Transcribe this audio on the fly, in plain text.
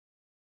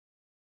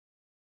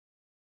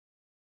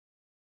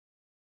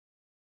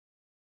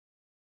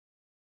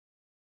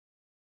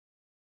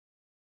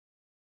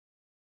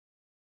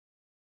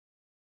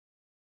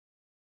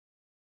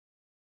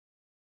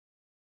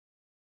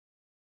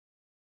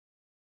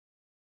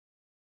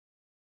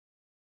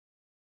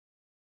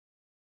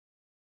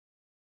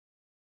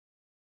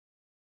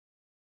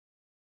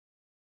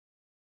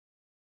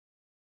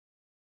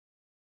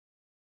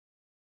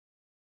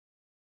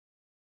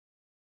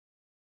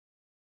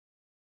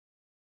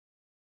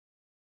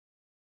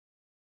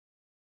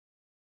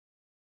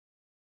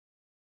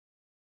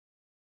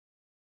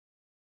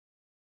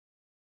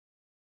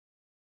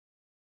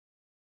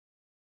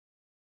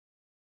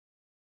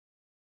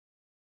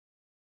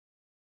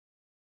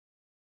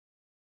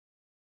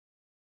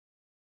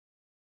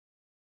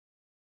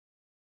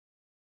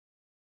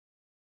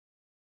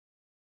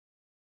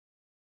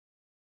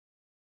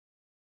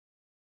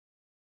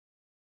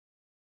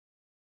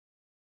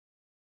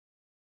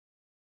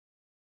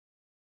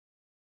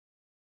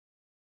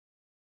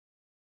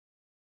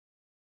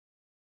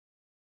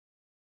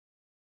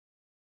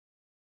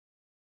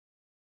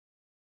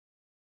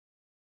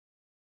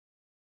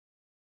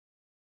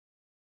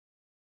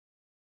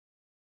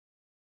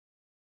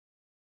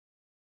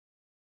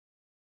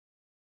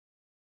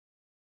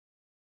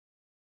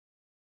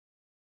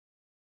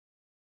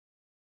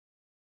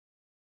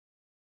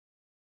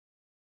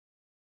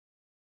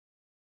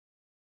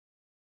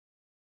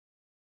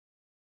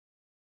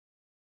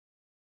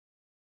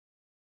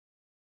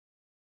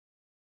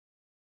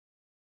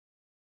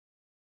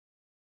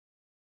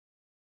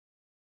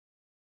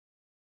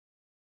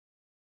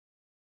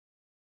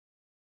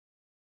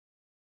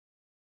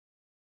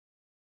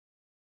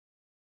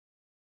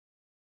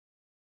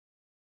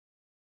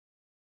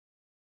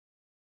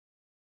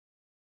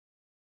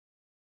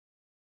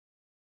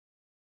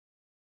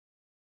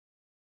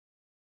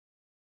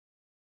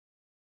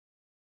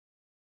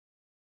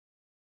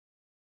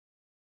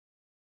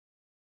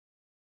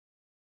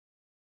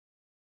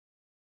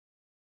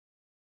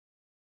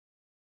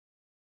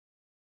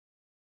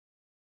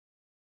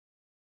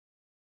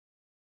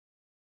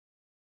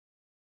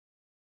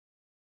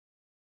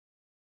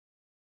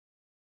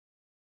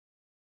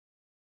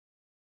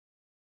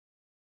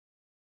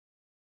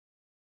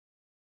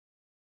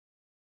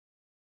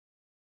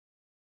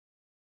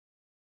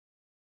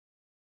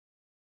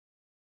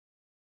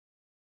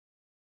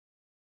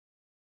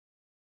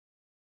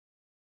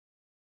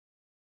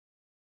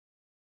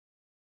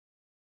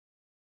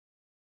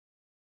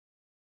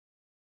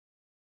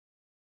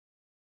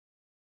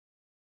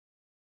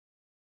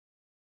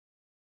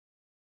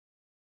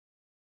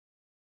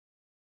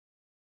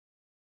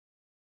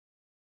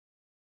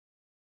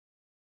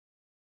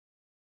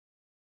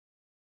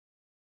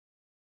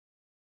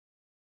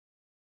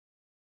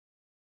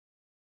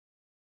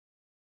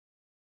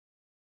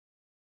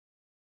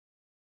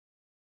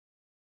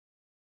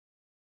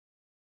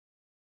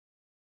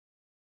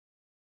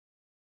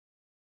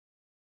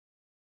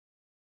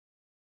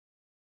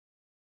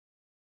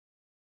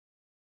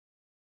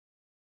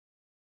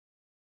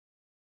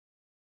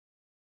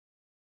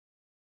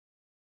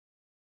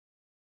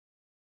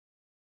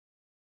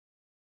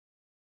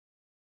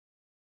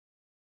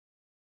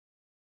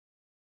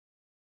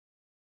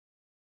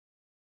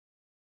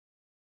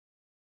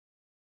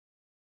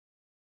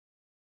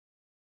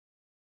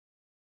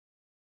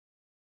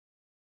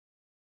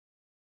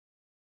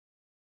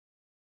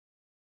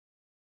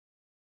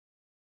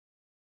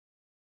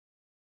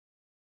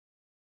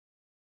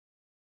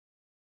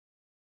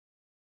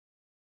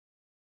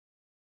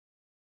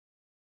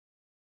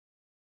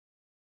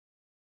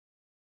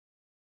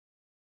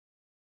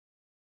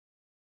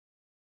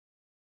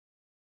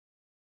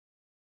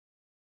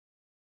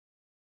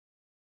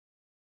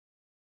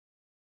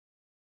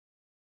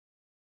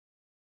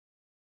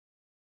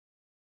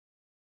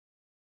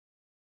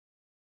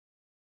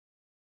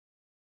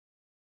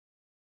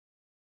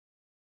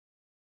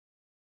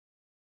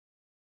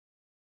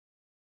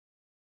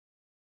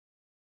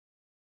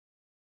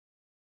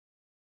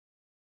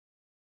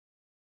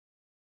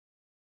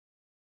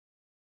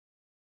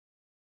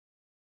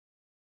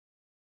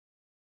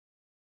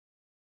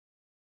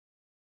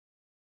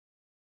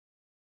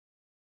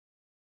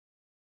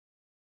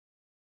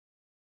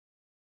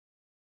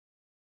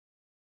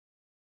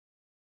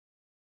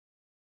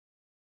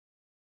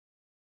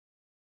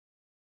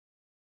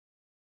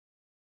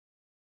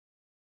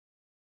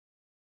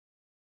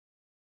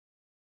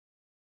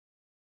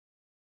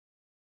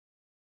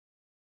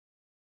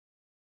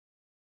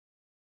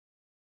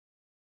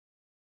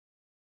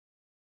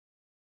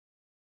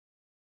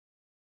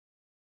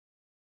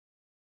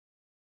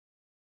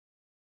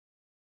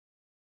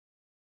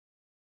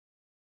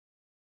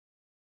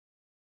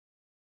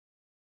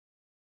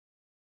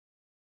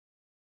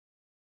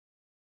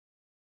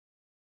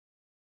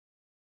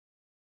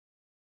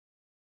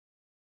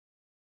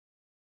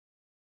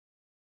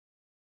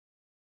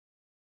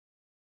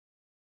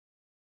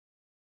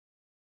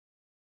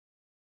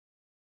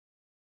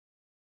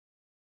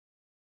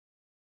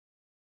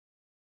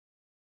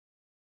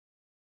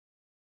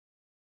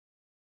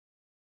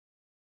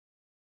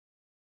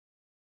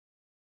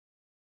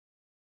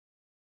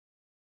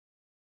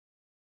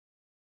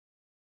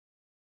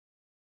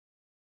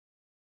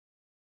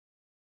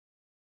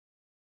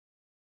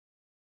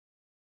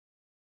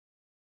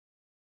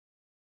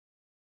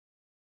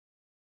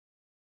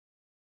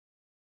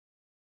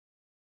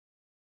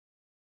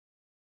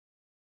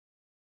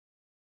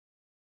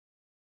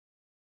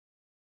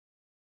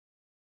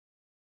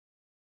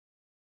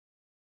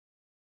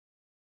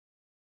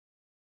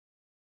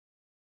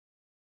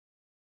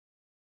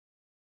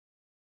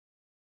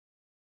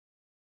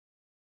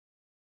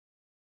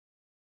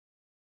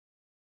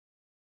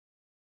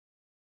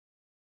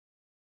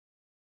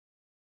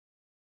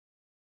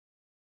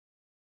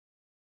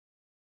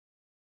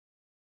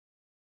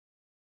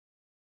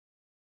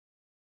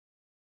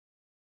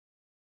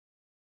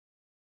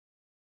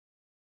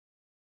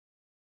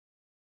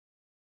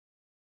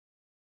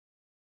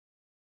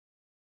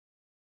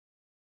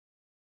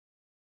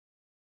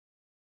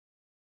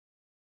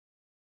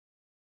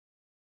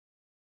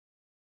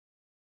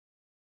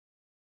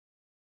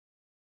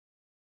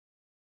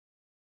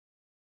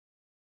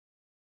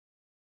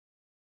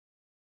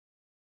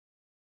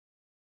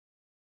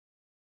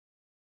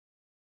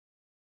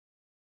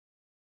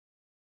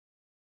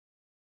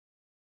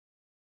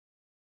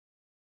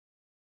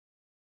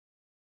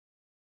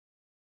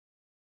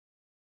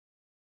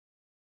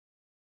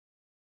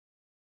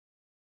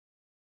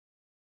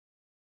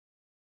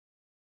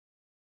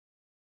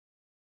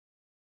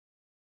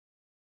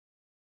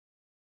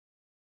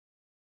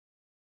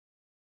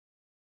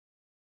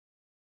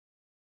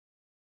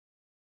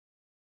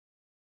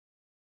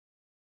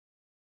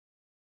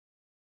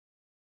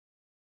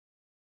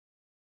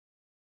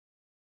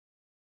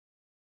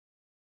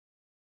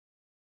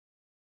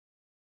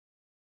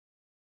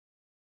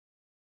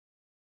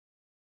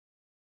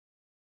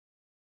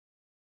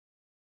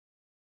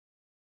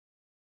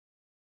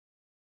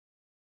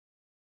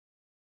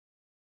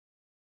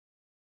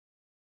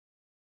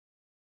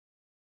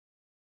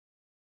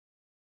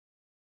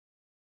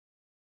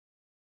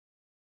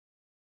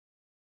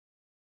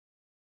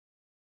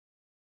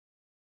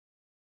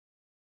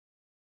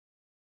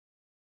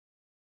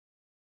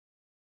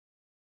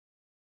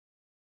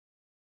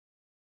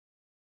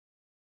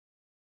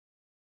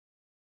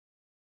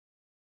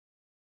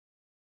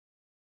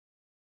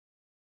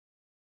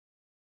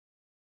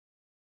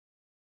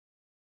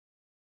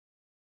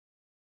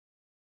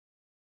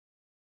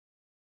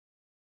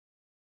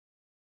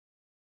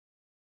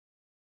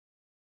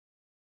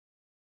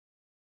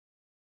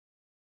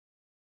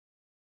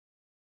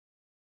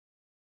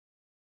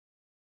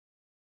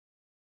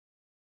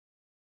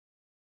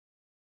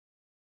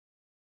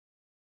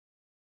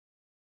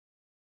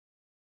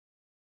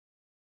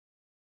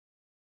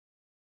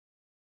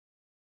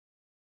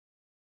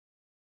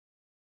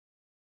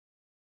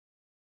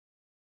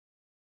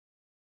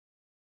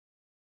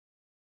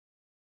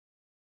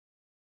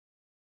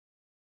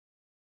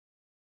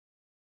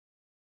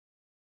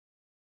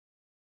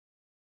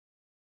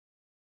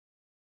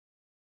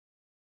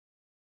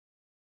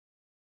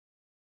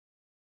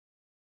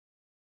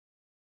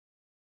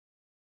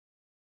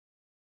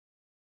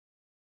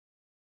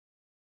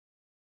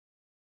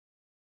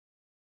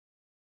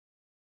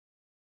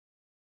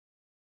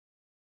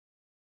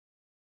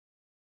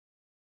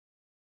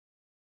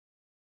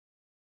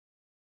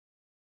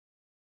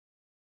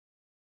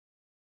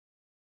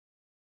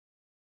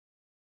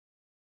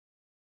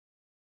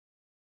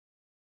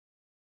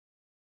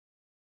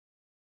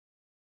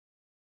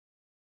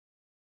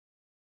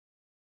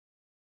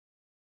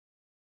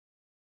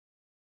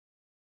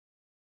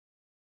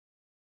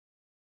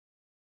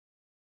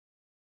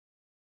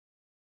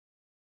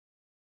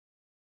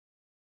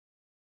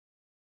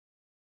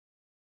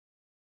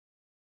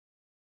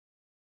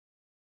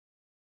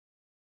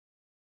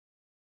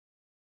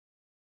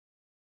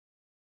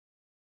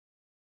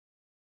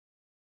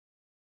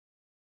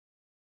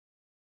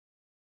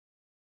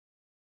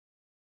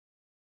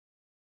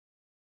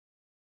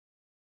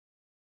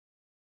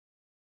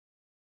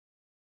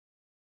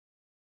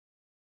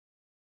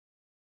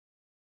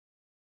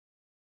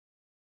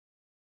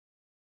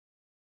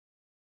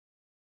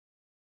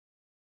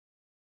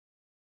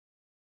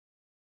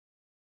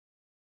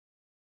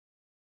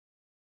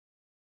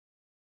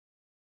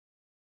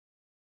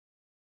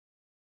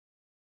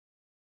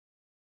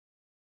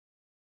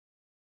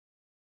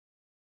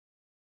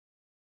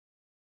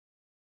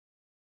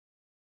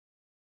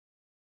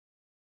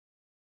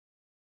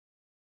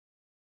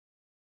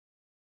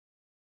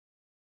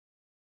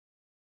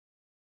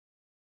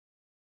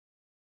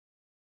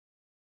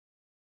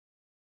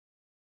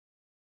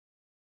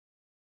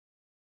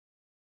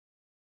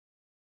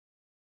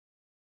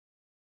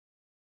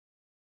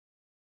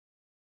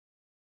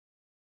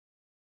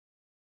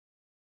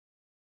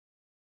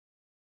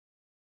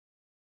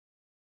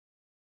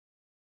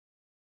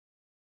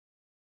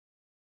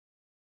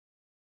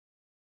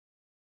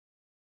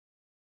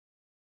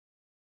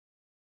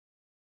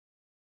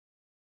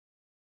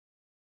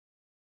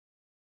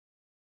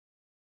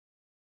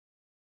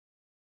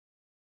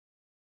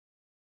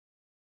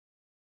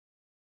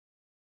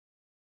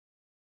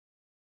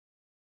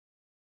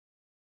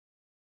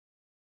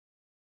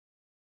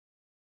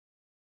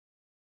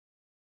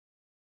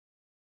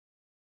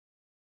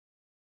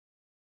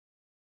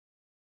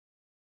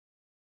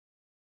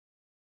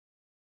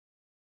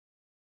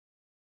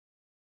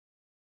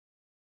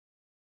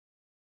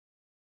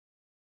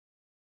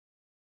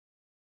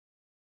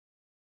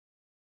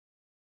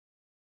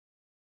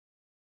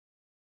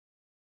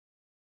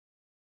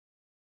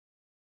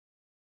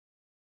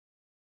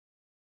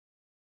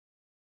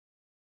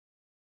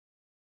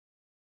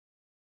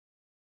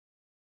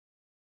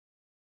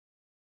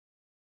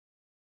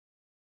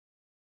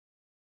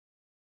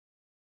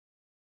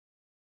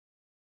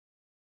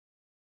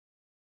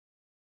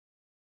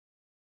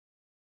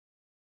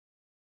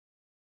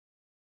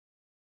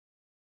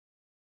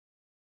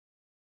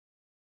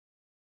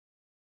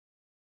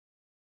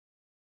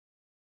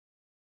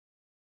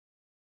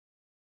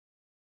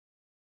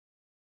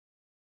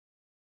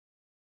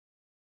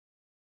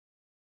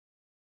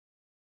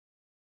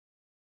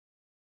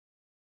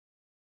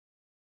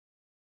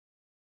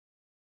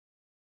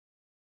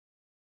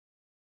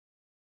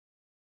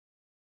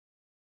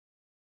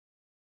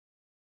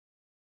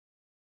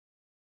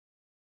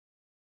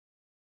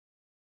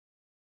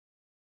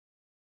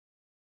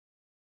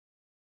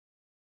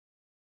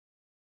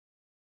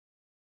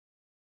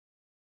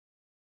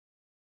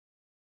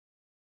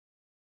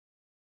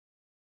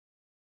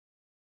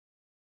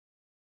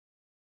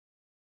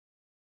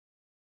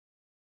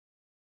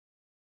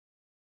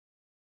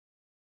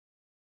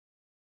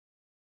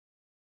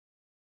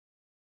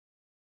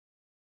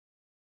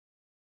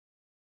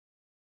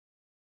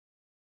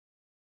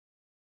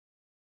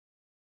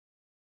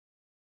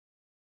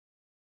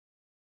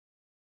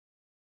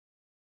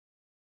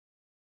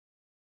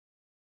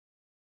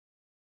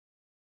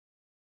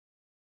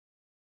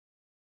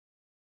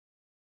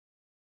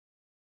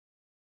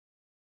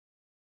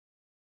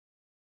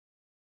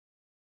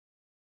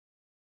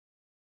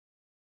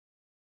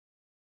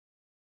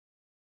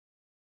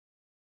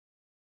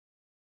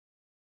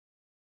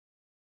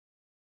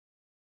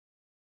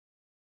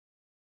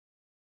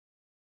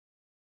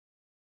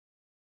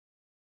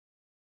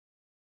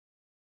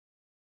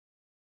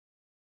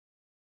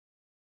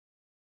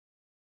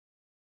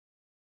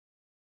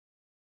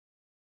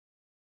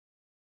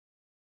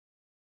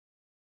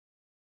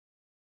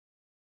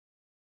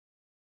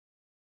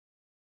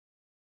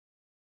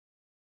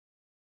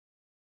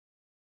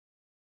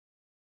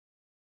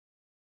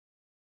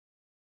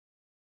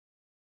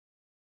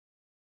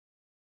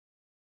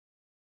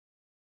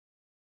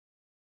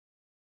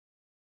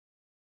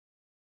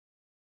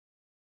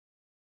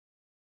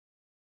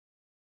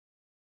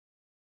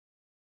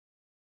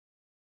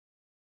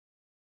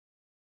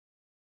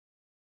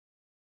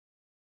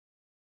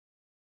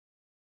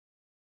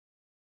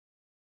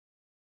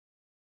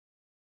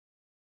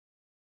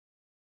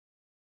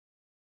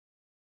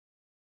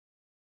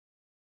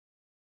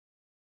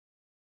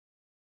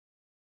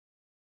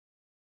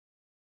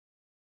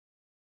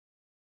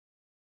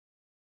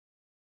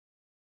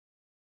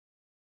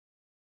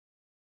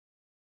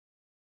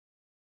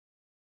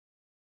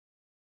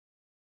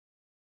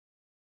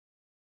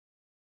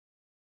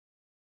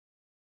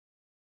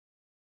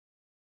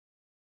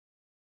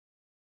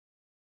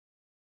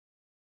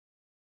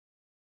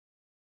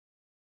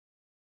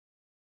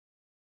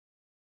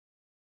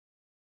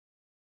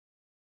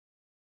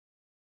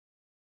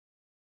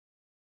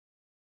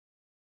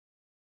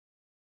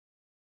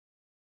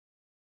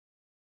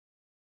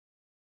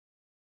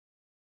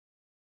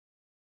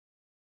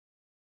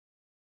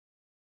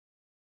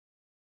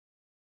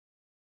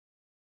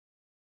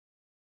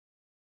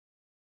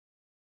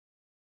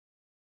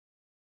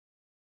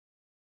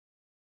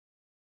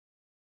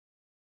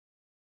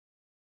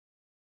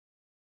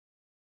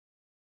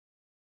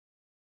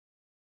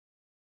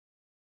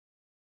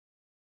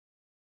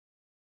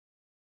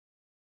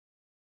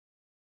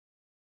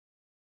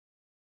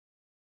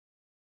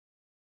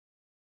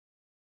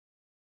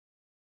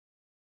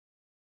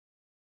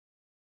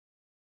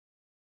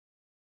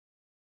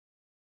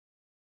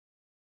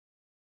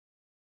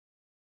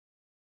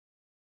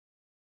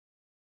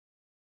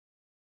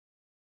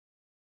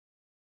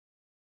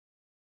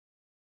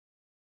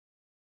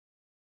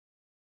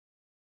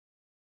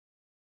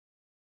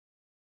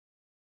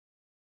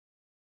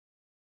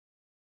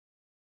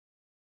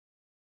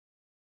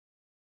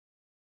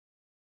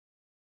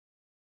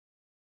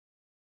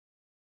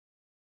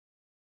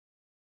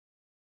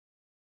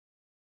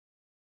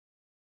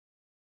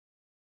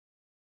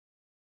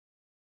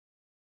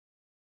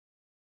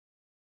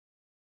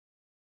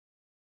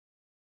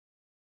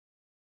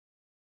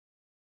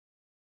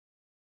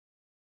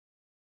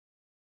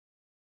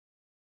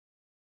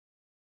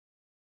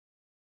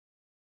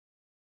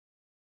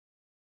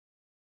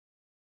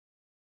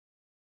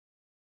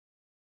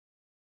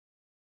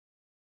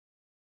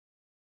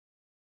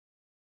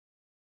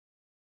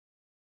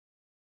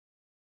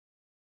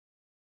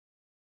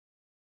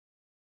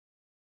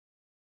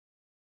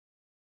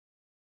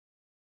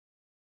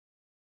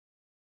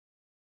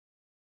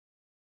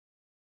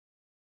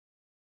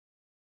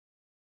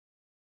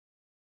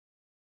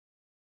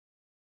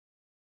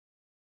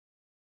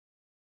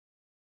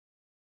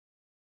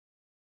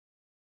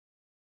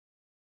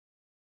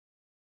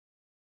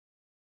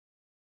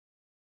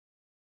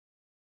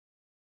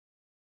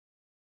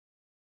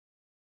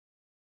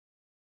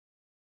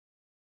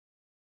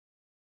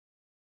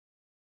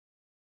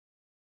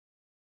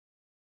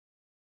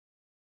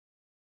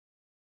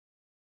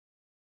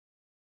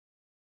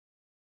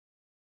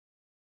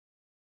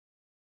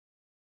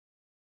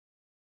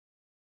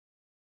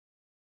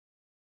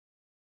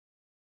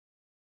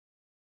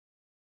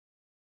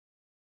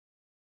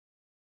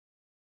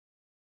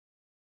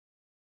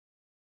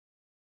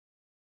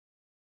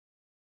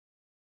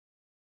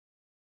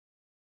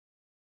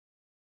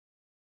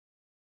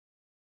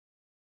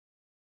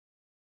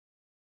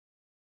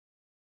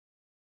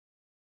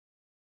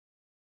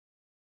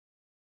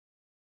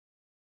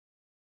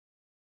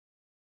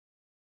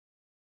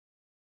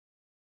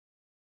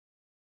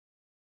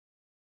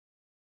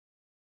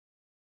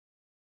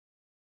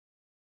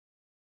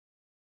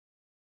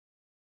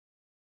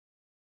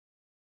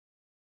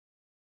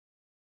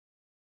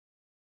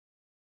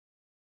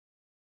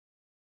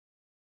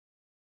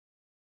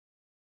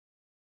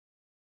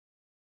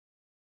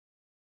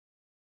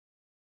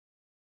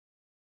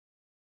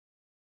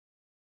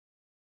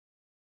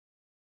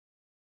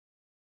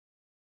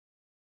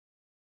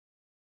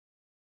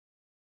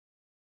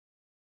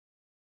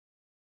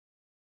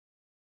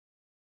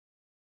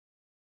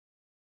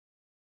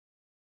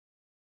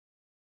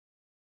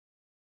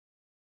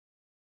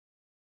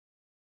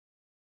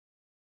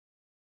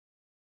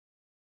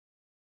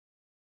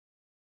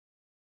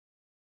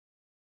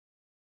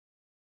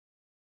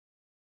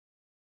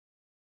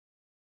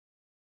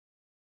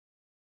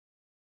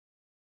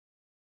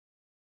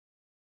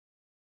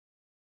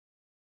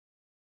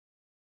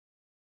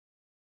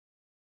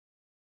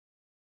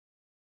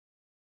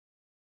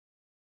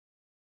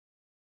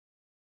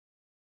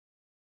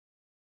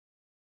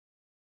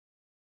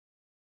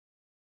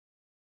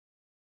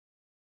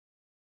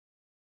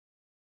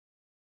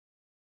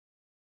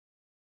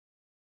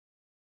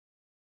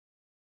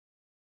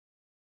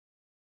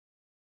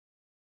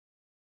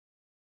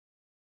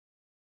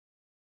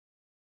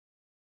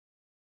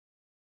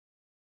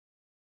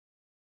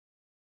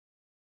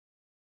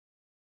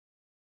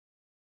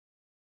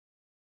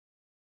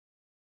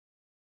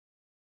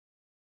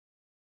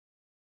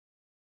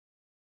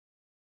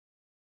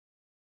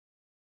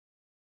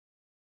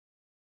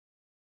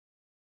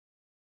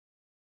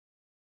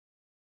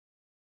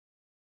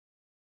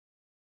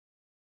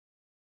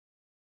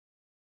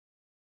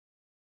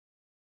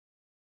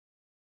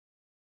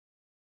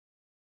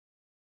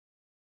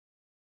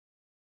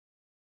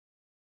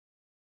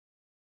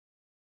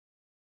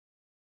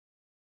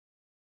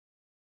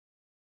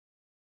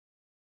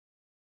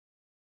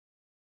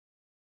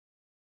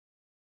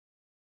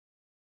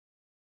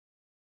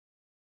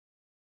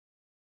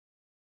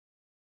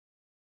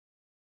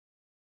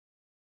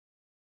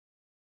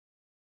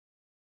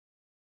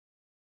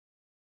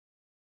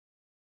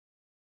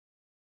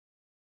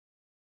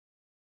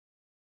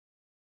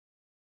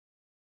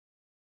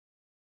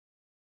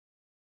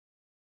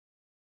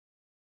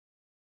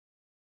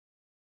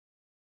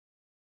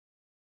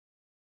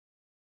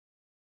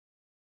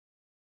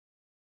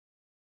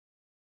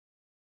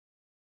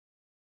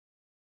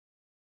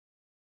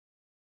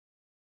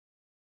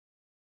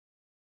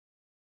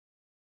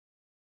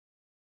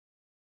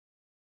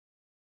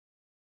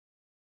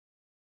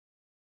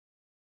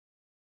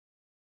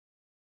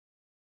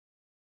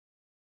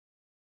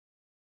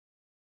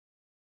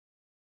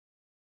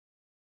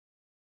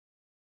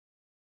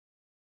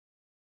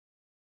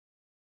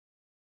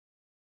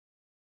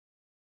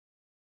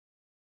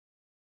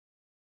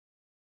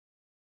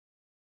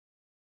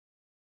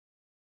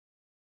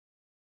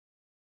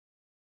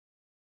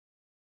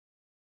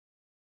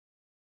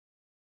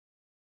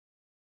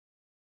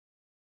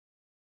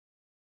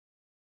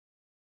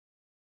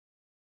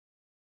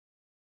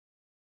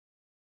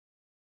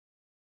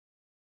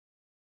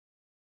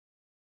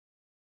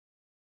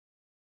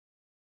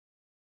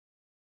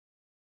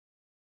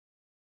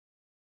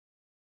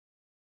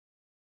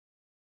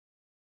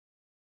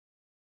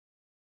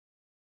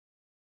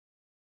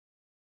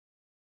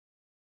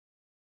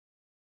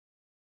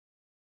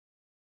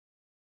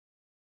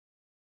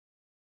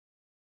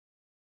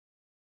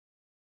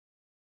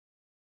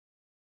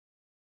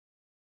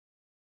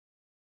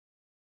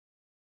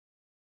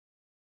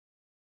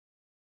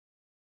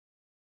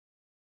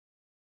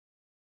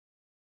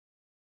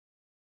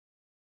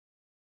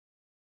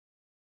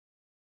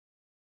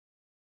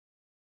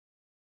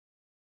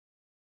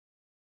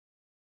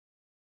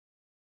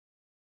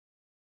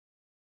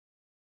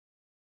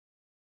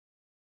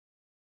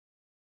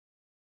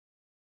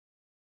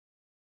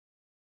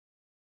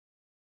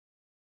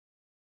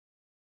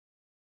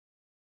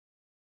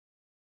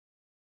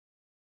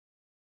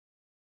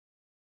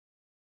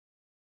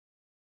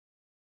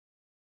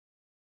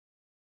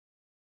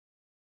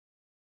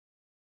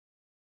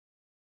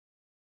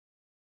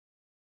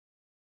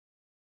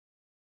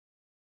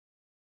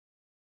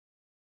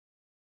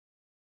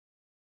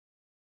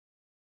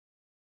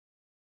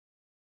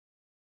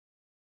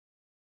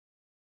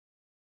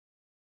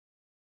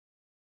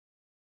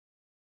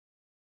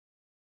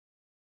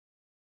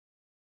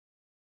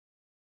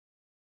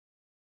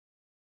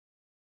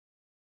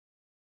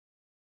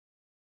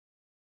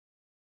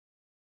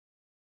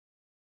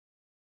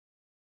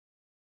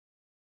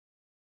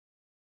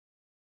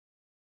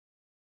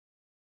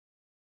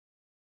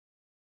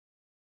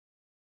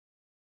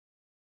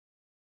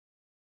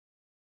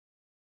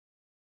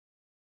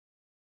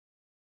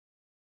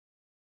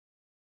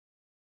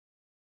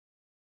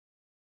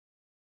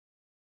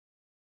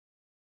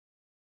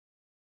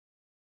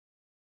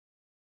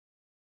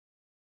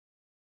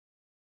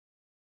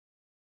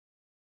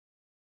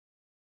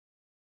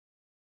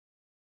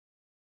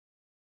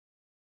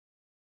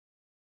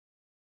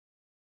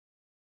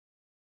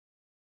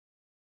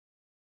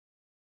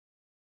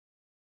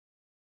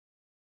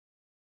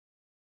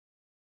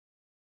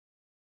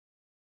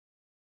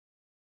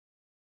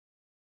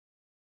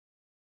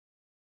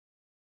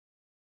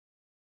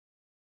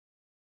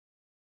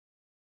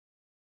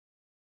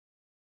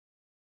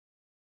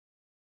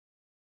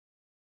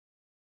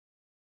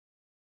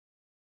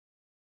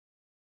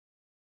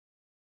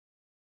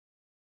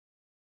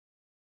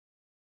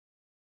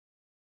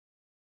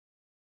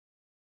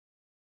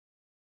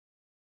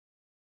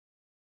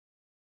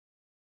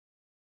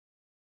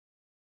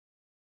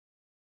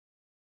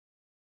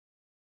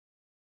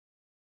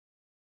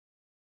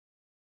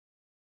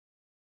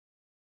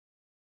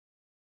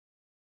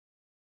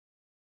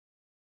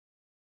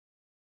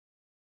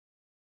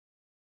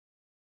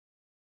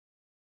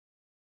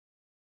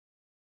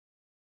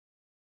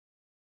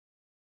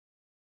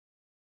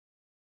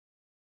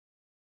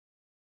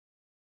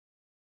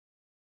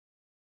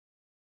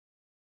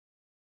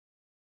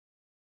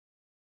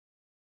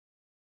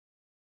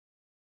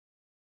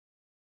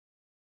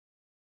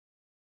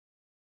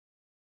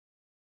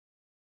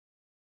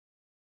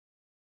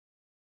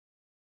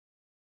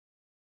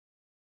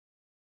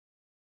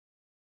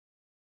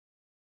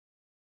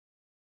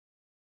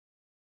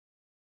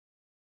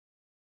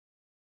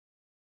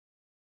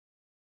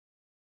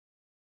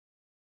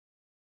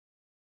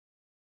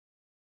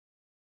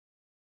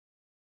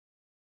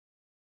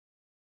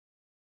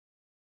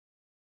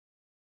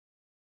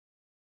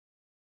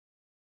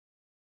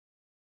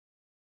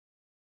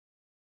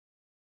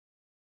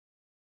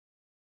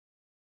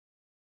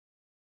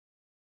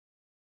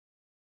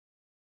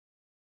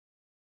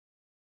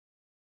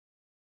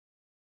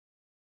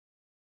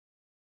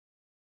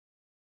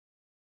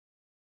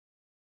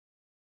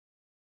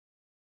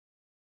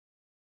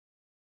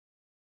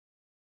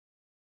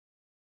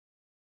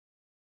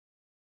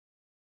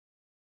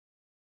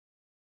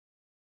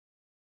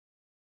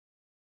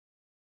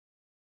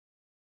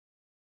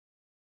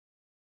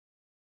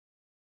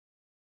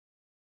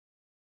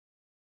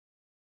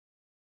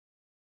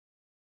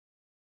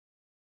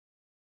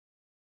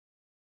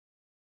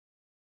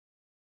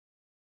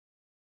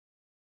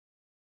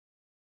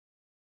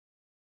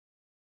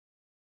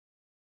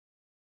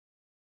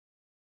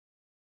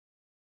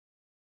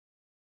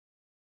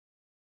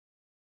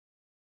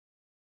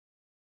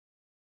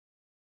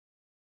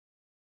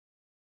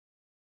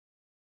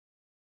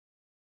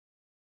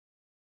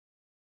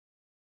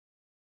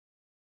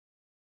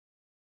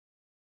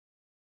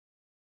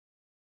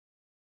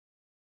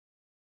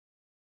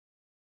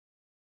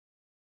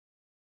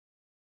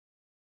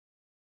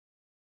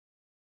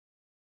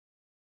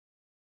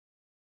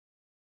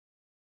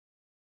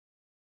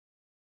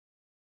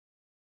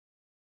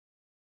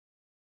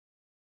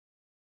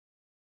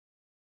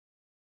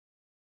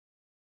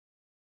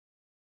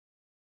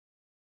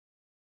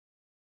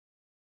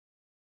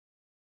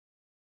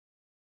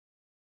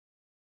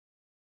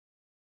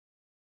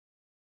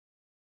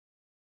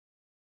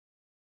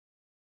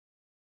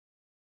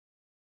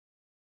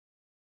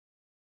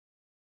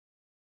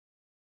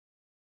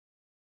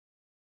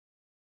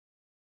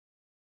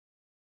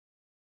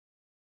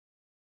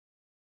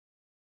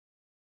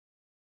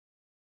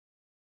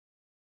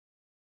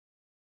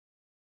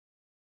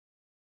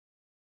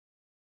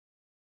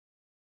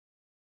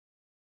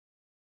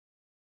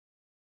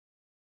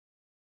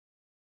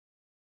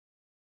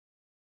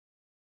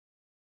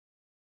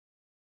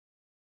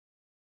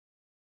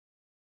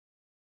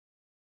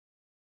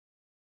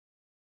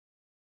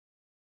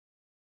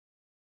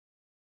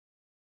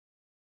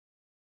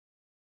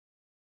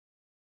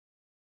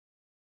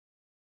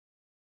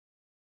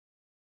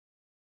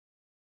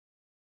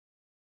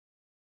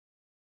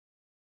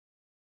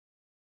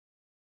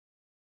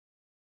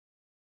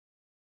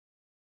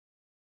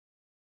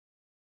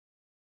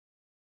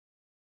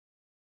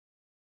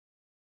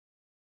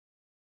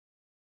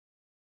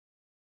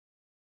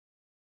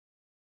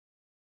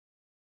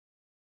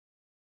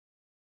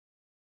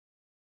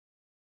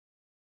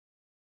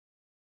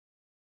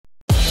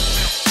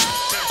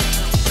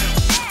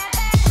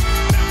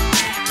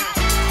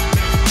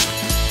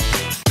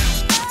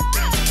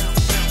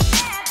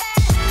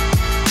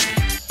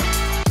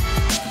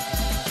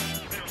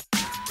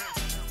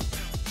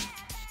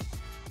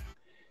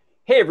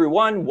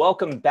everyone,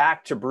 welcome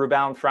back to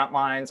Brewbound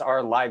Frontlines,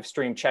 our live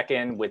stream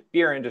check-in with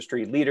beer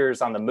industry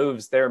leaders on the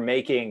moves they're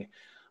making.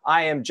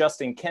 I am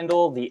Justin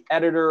Kendall, the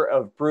editor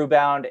of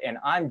Brewbound, and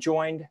I'm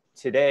joined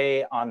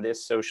today on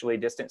this socially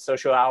distant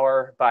social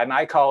hour by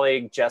my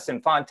colleague, Jess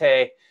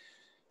Infante.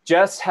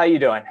 Jess, how you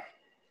doing?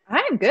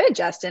 I'm good,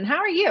 Justin. How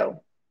are you?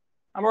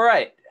 I'm all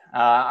right.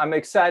 I'm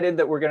excited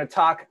that we're going to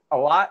talk a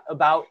lot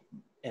about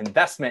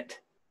investment,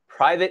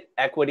 private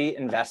equity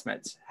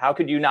investments. How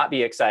could you not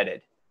be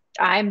excited?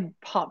 I'm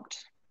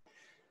pumped.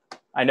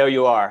 I know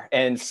you are,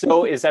 and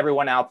so is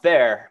everyone out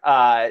there.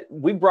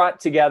 We brought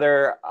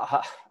together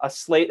a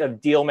slate of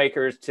deal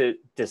makers to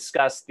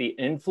discuss the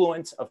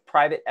influence of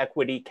private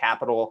equity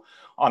capital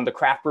on the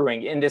craft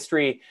brewing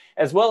industry,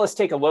 as well as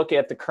take a look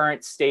at the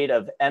current state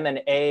of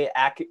M&A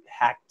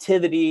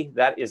activity.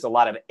 That is a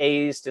lot of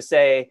A's to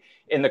say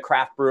in the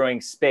craft brewing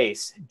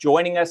space.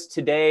 Joining us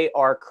today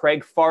are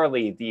Craig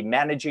Farley, the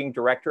managing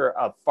director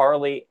of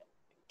Farley,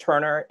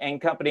 Turner and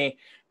Company.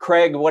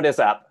 Craig, what is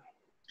up?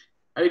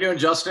 How you doing,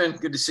 Justin?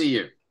 Good to see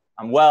you.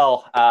 I'm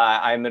well.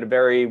 I'm in a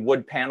very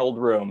wood-paneled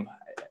room.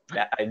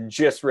 I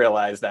just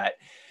realized that.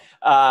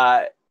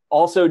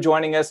 Also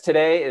joining us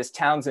today is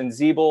Townsend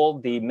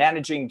Zeeble, the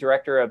managing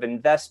director of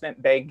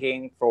investment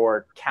banking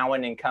for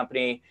Cowen and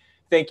Company.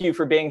 Thank you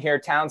for being here,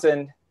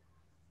 Townsend.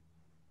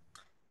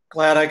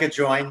 Glad I could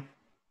join.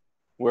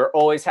 We're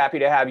always happy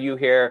to have you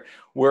here.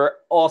 We're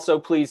also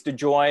pleased to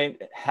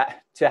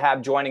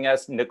have joining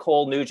us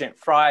Nicole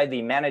Nugent-Fry,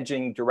 the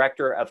managing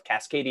director of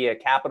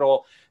Cascadia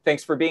Capital.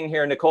 Thanks for being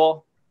here,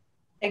 Nicole.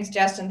 Thanks,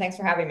 Justin. Thanks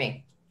for having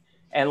me.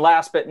 And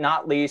last but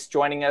not least,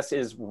 joining us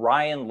is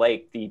Ryan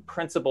Lake, the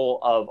principal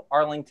of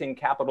Arlington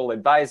Capital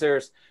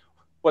Advisors.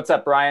 What's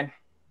up, Ryan?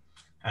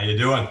 How you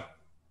doing?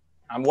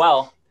 I'm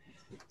well.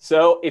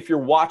 So if you're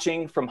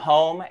watching from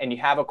home and you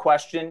have a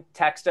question,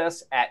 text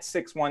us at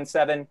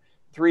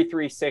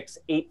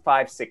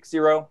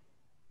 617-336-8560.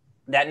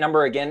 That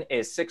number again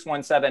is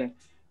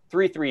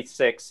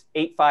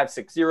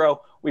 617-336-8560.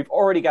 We've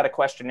already got a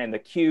question in the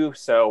queue,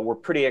 so we're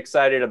pretty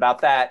excited about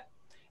that.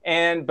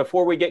 And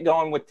before we get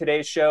going with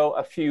today's show,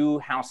 a few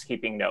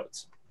housekeeping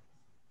notes.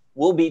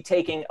 We'll be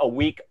taking a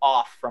week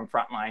off from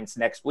Frontlines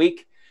next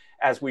week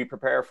as we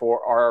prepare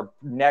for our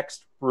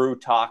next Brew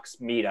Talks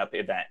meetup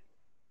event.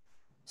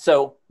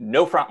 So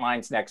no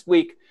Frontlines next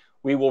week.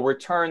 We will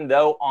return,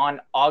 though,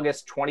 on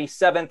August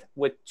 27th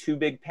with two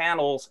big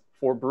panels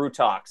for Brew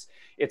Talks.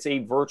 It's a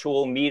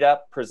virtual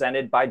meetup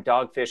presented by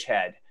Dogfish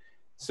Head.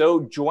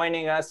 So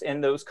joining us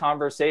in those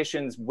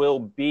conversations will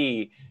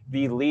be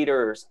the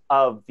leaders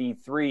of the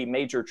three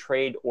major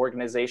trade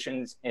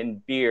organizations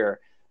in beer.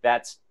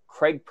 That's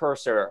Craig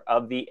Purser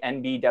of the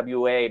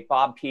NBWA,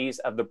 Bob Pease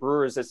of the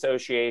Brewers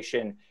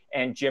Association,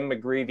 and Jim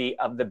McGreevy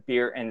of the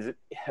Beer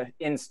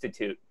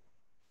Institute.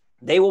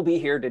 They will be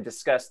here to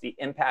discuss the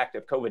impact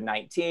of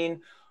COVID-19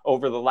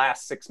 over the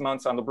last 6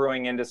 months on the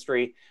brewing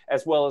industry,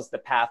 as well as the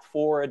path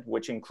forward,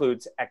 which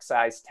includes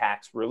excise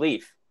tax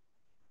relief.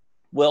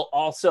 We'll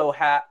also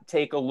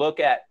take a look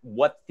at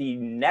what the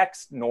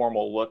next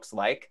normal looks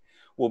like.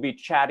 We'll be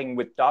chatting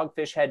with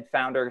Dogfish Head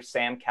founder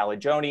Sam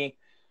Calagione,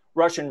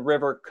 Russian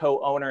River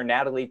co-owner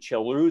Natalie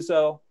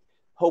Chiluzzo,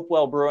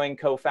 Hopewell Brewing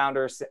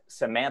co-founder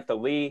Samantha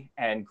Lee,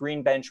 and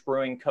Green Bench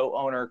Brewing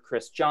co-owner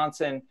Chris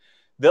Johnson.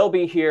 They'll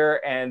be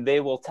here and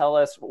they will tell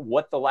us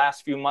what the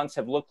last few months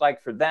have looked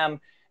like for them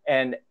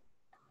and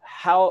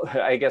how,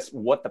 I guess,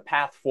 what the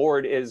path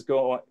forward is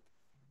going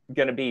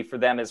to be for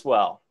them as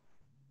well.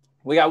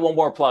 We got one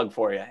more plug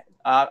for you.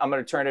 I'm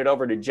going to turn it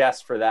over to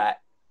Jess for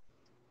that.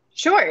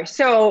 Sure.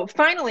 So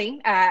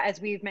finally,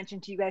 as we've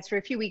mentioned to you guys for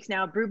a few weeks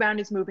now, Brewbound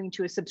is moving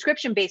to a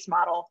subscription-based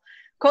model.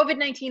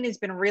 COVID-19 has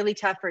been really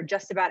tough for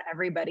just about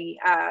everybody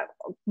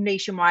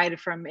nationwide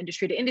from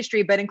industry to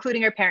industry, but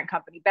including our parent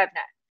company, BevNet.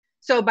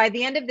 So by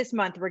the end of this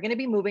month, we're going to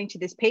be moving to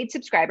this paid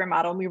subscriber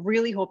model, and we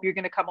really hope you're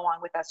going to come along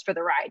with us for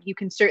the ride. You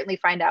can certainly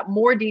find out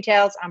more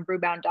details on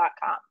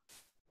brewbound.com.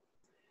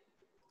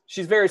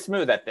 She's very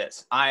smooth at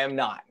this. I am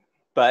not,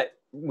 but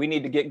we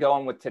need to get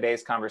going with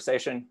today's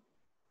conversation.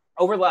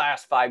 Over the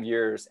last 5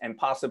 years, and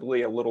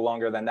possibly a little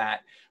longer than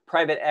that,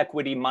 private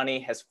equity money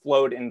has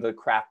flowed into the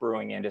craft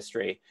brewing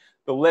industry.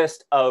 The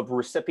list of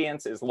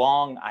recipients is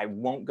long. I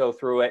won't go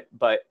through it,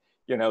 but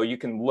you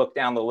can look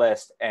down the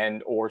list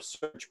or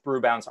search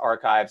Brewbound's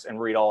archives and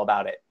read all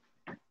about it.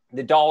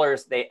 The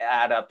dollars, they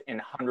add up in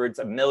hundreds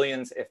of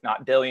millions, if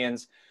not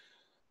billions.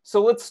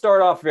 So let's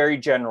start off very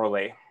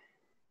generally.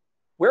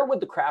 Where would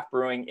the craft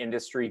brewing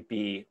industry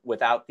be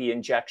without the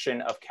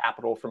injection of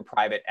capital from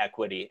private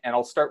equity? And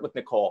I'll start with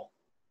Nicole.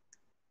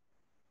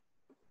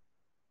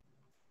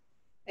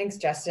 Thanks,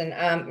 Justin.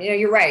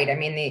 You're right. I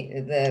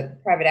mean, the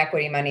private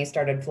equity money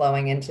started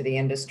flowing into the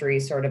industry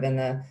sort of in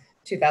the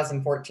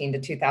 2014 to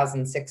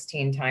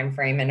 2016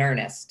 timeframe in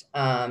earnest.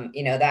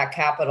 That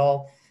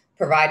capital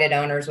provided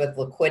owners with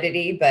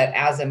liquidity, but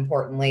as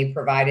importantly,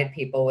 provided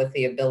people with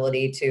the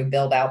ability to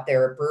build out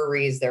their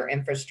breweries, their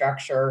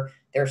infrastructure,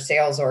 their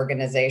sales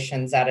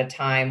organizations at a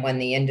time when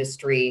the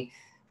industry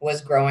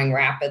was growing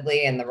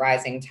rapidly and the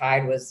rising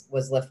tide was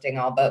lifting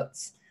all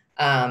boats.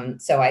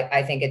 So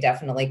I think it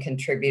definitely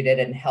contributed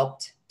and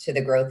helped to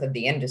the growth of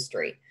the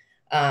industry.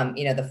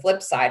 The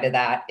flip side of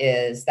that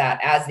is that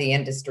as the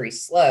industry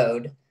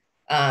slowed,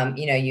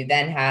 you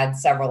then had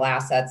several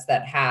assets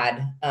that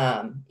had,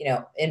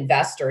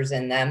 investors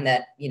in them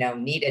that,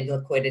 needed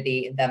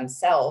liquidity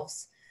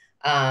themselves,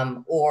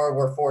 or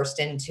were forced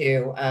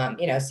into,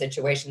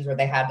 situations where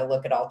they had to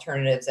look at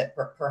alternatives at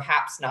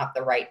perhaps not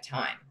the right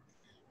time.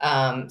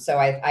 So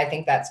I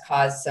think that's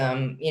caused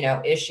some,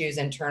 issues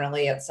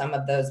internally at some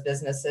of those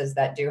businesses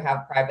that do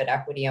have private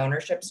equity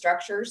ownership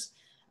structures.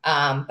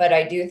 But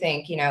I do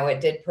think,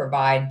 it did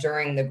provide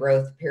during the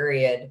growth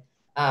period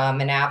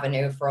an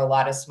avenue for a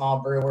lot of small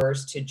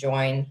brewers to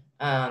join,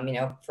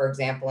 for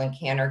example, in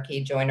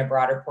Canarchy, join a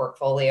broader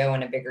portfolio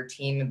and a bigger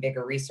team and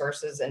bigger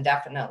resources, and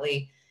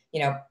definitely,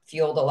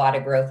 fueled a lot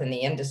of growth in the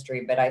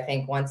industry. But I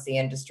think once the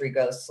industry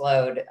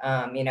slowed,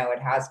 it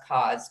has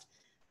caused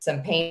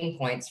some pain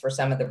points for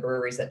some of the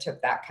breweries that took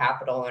that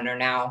capital and are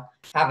now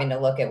having to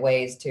look at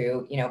ways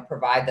to,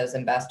 provide those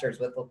investors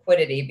with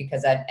liquidity,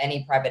 because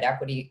any private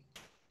equity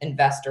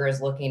investor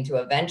is looking to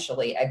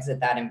eventually exit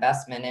that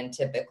investment in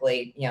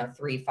typically,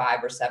 3,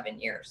 5, or 7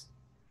 years.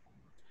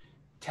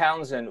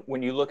 Townsend,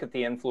 when you look at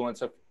the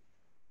influence of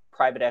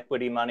private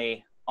equity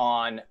money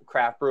on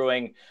craft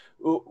brewing,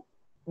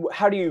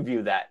 how do you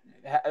view that?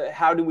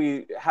 How do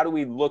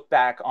we look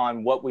back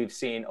on what we've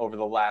seen over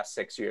the last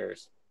 6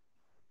 years?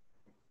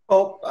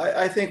 Well,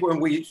 I think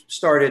when we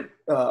started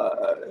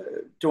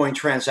doing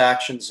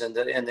transactions in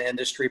the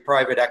industry,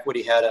 private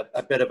equity had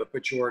a bit of a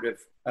pejorative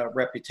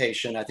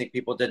reputation. I think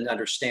people didn't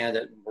understand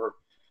it and were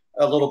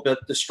a little bit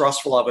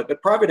distrustful of it.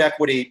 But private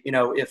equity,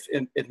 if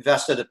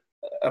invested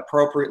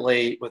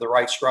appropriately with the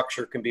right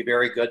structure, can be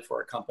very good for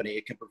a company.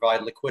 It can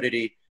provide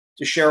liquidity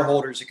to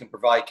shareholders. It can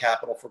provide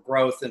capital for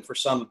growth. And for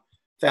some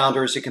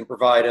founders, it can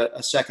provide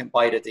a second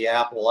bite at the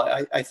apple.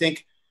 I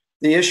think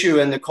the issue,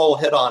 and Nicole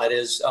hit on it,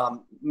 is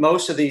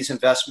most of these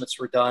investments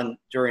were done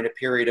during a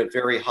period of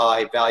very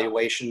high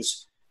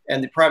valuations,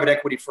 and the private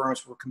equity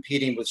firms were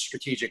competing with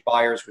strategic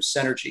buyers with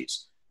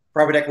synergies.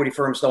 Private equity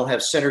firms don't have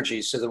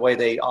synergies, so the way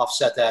they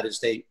offset that is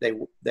they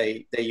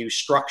use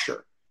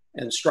structure,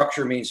 and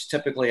structure means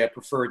typically a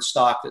preferred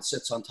stock that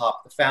sits on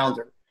top of the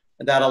founder,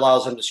 and that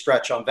allows them to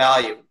stretch on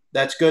value.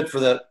 That's good for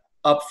the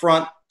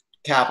upfront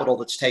capital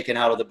that's taken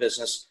out of the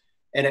business,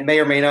 and it may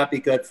or may not be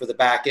good for the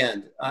back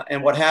end.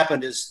 And what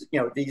happened is,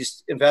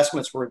 these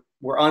investments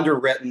were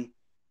underwritten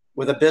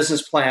with a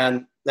business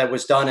plan that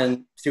was done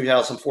in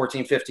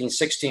 2014, 15,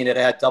 16. It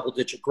had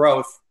double-digit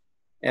growth.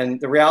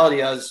 And the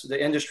reality is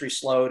the industry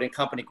slowed and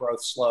company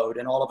growth slowed.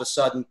 And all of a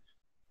sudden,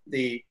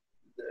 the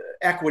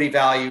equity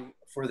value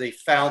for the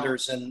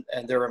founders and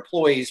their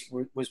employees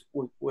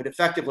would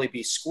effectively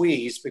be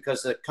squeezed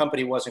because the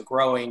company wasn't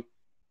growing.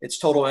 Its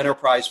total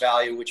enterprise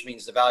value, which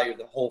means the value of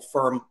the whole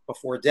firm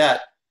before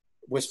debt,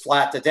 was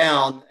flat to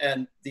down,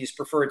 and these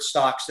preferred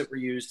stocks that were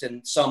used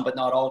in some but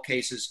not all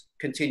cases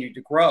continued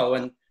to grow,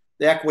 and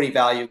the equity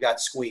value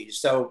got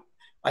squeezed. So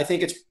I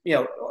think it's,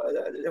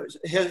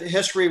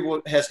 history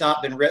has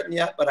not been written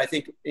yet, but I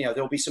think,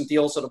 there'll be some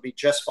deals that'll be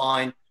just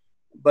fine,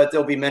 but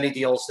there'll be many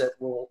deals that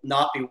will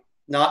not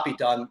be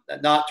done,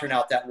 not turn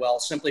out that well,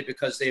 simply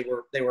because they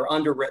were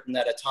underwritten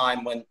at a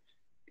time when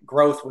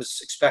growth was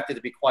expected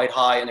to be quite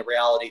high, and the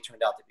reality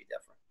turned out to be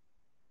different.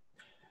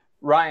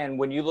 Ryan,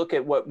 when you look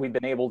at what we've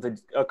been able to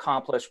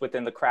accomplish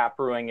within the craft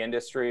brewing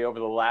industry over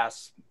the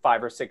last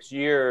 5 or 6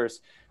 years,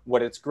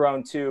 what it's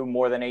grown to,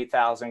 more than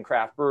 8,000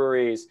 craft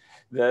breweries,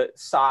 the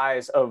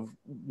size of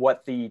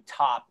what the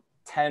top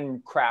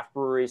 10 craft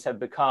breweries have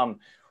become,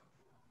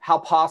 how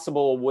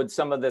possible would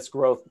some of this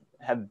growth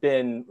have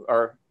been,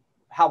 or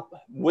how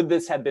would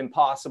this have been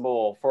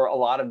possible for a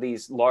lot of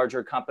these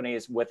larger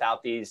companies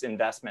without these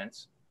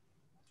investments?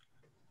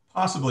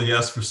 Possibly,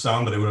 yes, for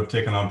some, but they would have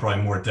taken on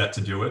probably more debt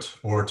to do it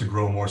or to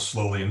grow more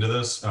slowly into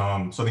this. So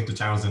I think to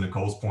Townsend and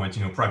Nicole's point,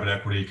 private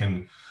equity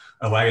can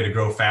allow you to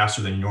grow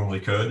faster than you normally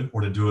could, or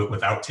to do it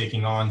without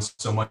taking on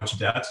so much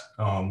debt,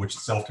 which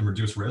itself can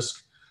reduce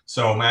risk.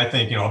 So I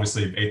think,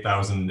 obviously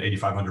 8,000,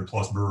 8,500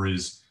 plus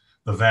breweries,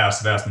 the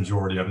vast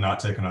majority have not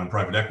taken on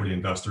private equity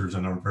investors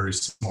and are very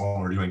small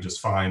and are doing just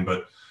fine.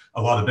 But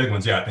a lot of big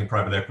ones, I think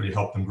private equity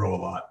helped them grow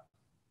a lot.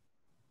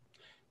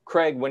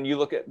 Craig, when you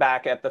look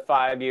back at the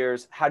 5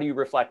 years, how do you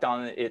reflect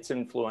on its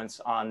influence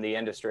on the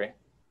industry?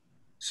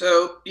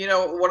 So,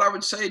 what I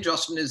would say,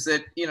 Justin, is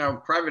that,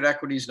 private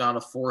equity is not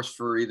a force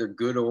for either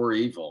good or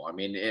evil. I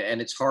mean, and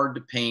it's hard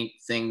to paint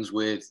things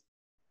with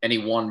any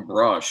one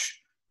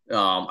brush.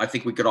 I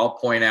think we could all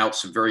point out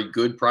some very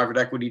good private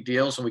equity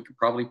deals, and we could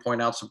probably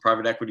point out some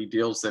private equity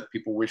deals that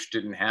people wish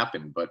didn't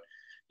happen. But,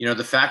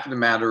 the fact of the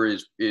matter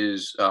is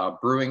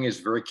brewing is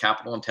a very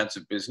capital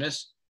intensive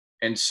business.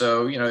 And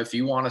so, if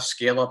you want to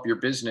scale up your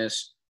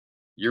business,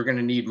 you're going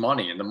to need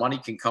money. And the money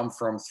can come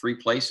from 3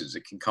 places.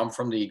 It can come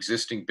from the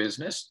existing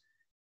business.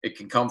 It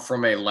can come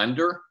from a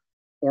lender,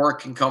 or it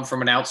can come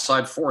from an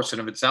outside force.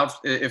 And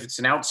if it's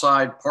an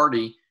outside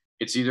party,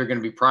 it's either going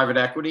to be private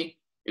equity,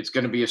 it's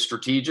going to be a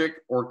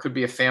strategic, or it could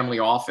be a family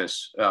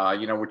office,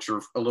 which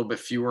are a little bit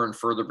fewer and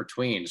further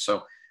between.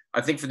 So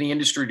I think for the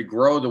industry to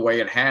grow the way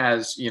it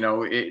has,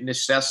 it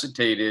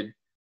necessitated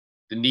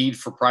the need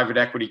for private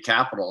equity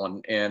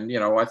capital. And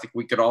I think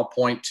we could all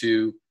point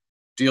to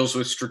deals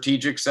with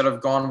strategics that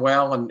have gone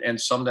well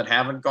and some that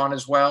haven't gone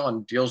as well,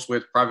 and deals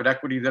with private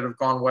equity that have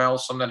gone well,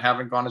 some that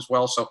haven't gone as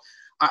well. So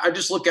I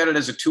just look at it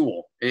as a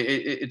tool.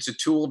 It's a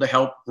tool to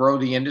help grow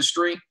the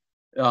industry.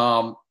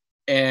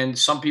 And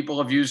some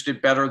people have used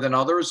it better than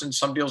others, and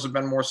some deals have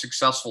been more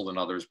successful than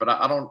others. But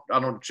I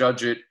don't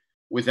judge it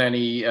with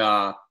any,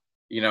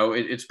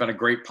 it's been a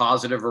great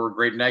positive or a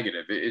great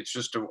negative. It's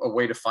just a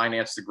way to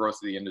finance the growth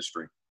of the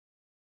industry.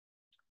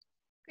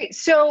 Great.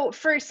 So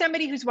for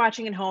somebody who's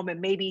watching at home and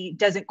maybe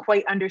doesn't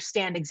quite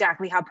understand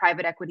exactly how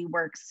private equity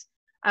works,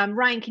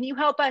 Ryan, can you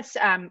help us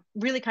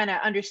really kind of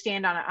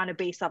understand on a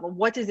base level,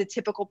 what does a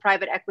typical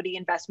private equity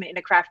investment in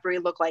a craft brewery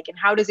look like, and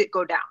how does it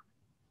go down?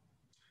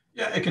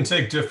 Yeah, it can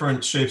take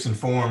different shapes and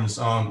forms.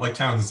 Like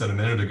Townsend said a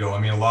minute ago,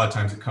 I mean, a lot of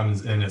times it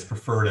comes in as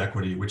preferred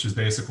equity, which is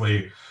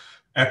basically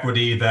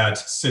equity that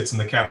sits in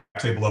the cap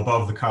table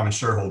above the common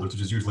shareholders,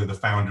 which is usually the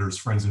founders,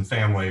 friends, and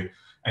family.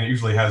 And it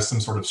usually has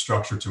some sort of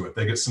structure to it.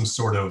 They get some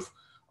sort of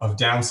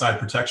downside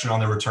protection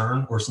on their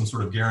return or some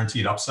sort of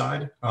guaranteed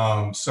upside.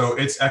 So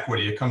it's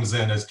equity. It comes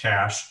in as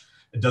cash.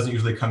 It doesn't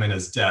usually come in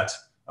as debt.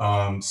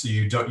 So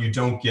you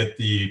don't get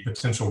the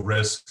potential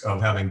risk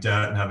of having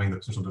debt and having the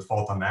potential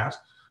default on that.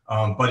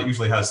 But it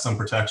usually has some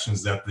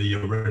protections that the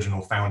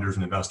original founders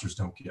and investors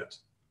don't get.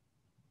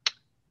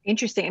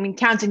 Interesting. I mean,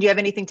 Townsend, do you have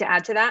anything to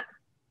add to that?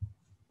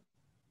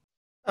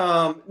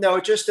 No,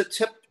 just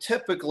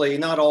typically,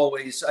 not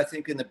always. I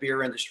think in the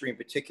beer industry in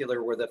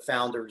particular, where the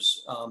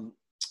founders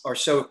are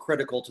so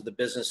critical to the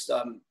business,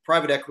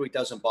 private equity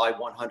doesn't buy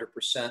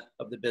 100%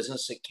 of the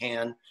business. It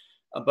can,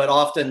 but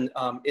often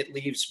it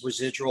leaves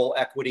residual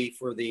equity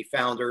for the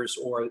founders,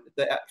 or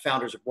the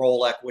founders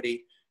roll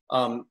equity.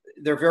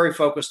 They're very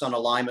focused on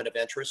alignment of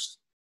interest.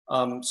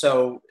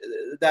 So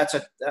that's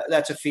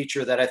a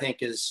feature that I think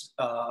is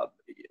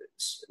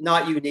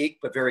not unique,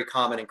 but very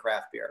common in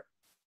craft beer.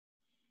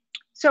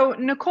 So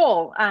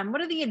Nicole, what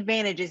are the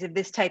advantages of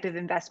this type of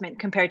investment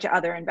compared to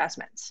other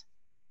investments?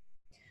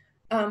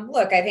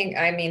 Look,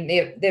 I mean,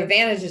 the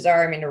advantages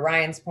are, to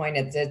Ryan's point,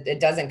 it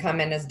doesn't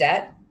come in as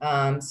debt.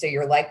 So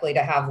you're likely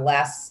to have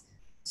less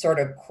sort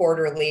of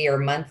quarterly or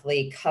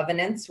monthly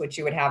covenants, which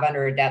you would have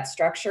under a debt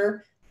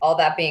structure. All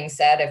that being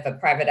said, if a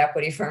private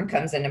equity firm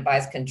comes in and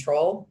buys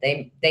control,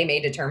 they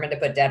may determine to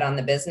put debt on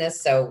the business.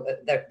 So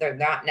they're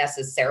not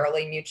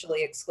necessarily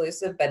mutually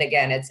exclusive, but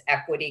again, it's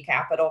equity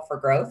capital for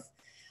growth.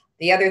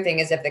 The other thing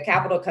is if the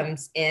capital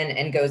comes in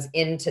and goes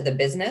into the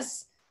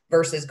business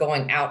versus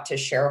going out to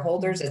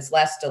shareholders, it's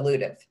less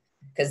dilutive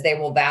because they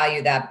will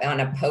value that on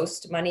a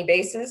post-money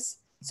basis.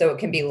 So it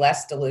can be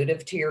less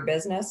dilutive to your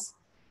business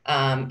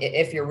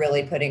if you're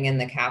really putting in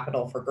the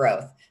capital for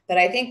growth. But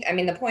I think,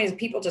 the point is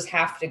people just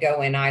have to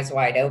go in eyes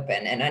wide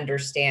open and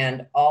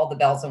understand all the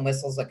bells and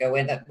whistles that go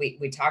in. That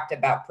we talked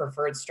about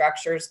preferred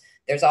structures.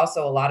 There's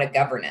also a lot of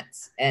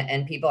governance,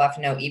 and people have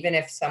to know, even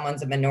if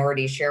someone's a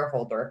minority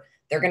shareholder,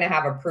 they're going to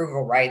have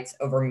approval rights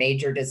over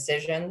major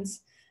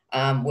decisions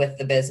with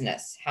the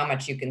business, how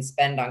much you can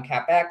spend on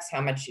CapEx,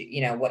 how much,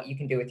 what you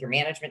can do with your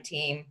management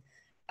team,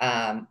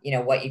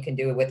 what you can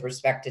do with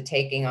respect to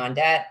taking on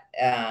debt,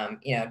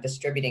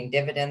 distributing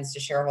dividends to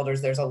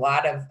shareholders. There's a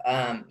lot of,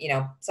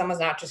 someone's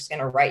not just going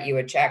to write you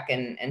a check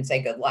and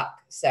say good luck.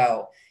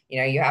 So,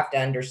 you have to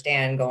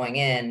understand going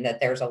in that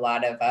there's a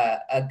lot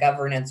of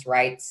governance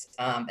rights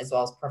as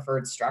well as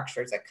preferred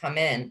structures that come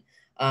in.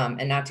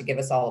 And not to give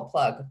us all a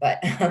plug, but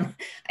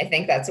I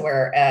think that's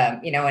where,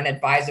 an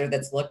advisor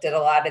that's looked at a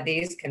lot of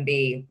these can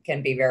be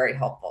very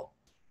helpful.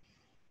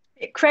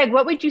 Craig,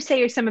 what would you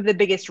say are some of the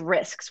biggest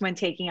risks when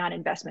taking on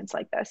investments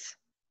like this?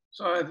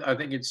 So I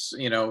think it's,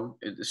 the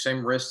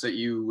same risks that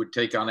you would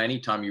take on any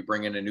time you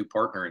bring in a new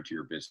partner into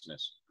your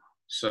business.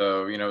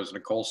 So, as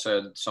Nicole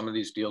said, some of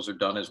these deals are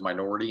done as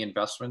minority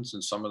investments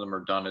and some of them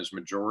are done as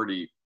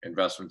majority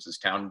investments. As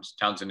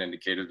Townsend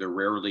indicated, they're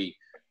rarely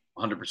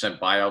 100%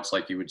 buyouts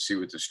like you would see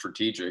with the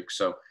strategic.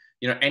 So,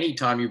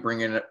 anytime you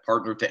bring in a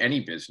partner to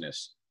any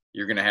business,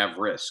 you're going to have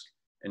risk.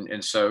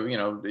 And so,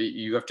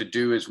 you have to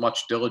do as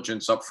much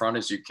diligence up front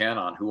as you can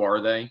on who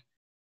are they,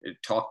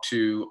 talk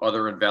to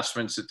other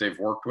investments that they've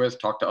worked with,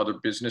 talk to other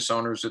business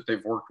owners that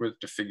they've worked with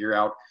to figure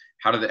out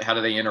how do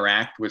they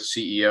interact with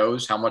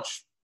CEOs, how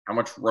much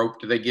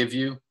rope do they give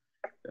you?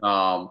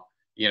 What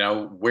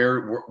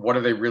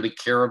do they really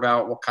care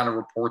about? What kind of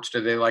reports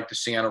do they like to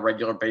see on a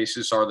regular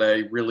basis? Are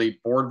they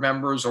really board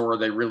members or are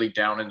they really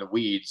down in the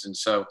weeds? And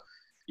so,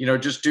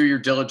 just do your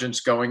diligence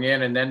going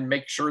in and then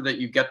make sure that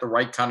you get the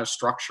right kind of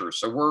structure.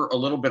 So we're a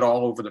little bit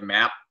all over the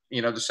map,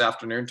 this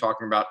afternoon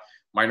talking about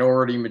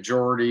minority,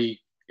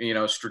 majority,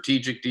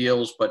 strategic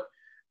deals. But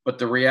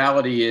the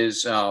reality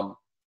is,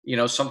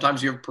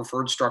 sometimes you have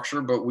preferred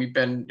structure, but we've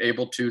been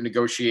able to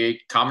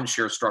negotiate common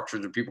share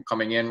structures of people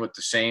coming in with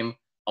the same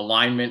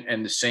alignment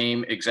and the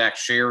same exact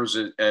shares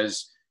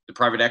as the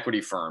private equity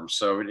firms.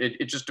 So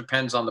it just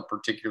depends on the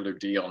particular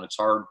deal. And it's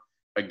hard,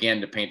 again,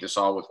 to paint this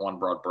all with one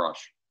broad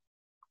brush.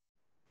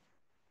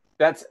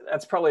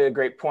 That's probably a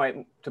great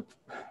point to,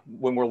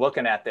 when we're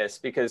looking at this,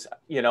 because,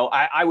 you know,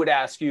 I would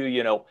ask you,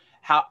 you know,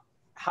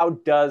 how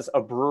does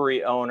a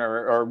brewery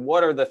owner, or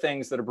what are the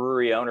things that a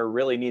brewery owner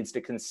really needs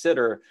to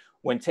consider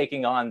when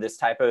taking on this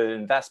type of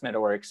investment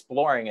or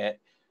exploring it?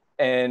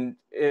 And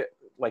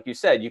like you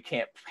said, you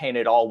can't paint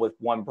it all with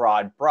one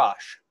broad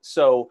brush.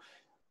 So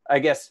I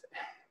guess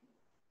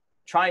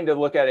trying to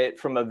look at it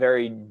from a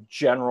very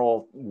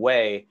general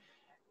way,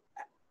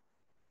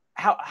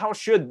 how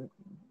should,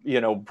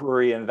 you know,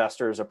 brewery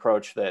investors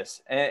approach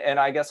this? And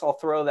I guess I'll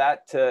throw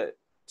that to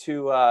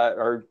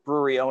or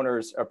brewery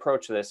owners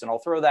approach this, and I'll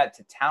throw that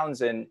to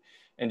Townsend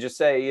and just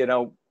say, you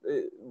know,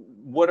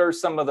 what are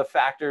some of the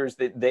factors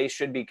that they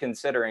should be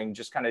considering,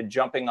 just kind of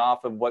jumping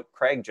off of what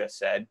Craig just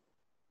said?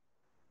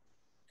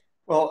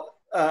 Well,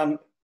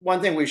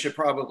 one thing we should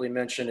probably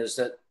mention is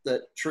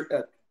that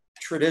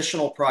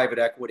traditional private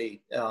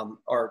equity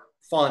are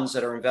funds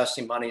that are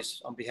investing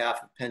monies on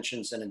behalf of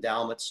pensions and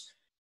endowments,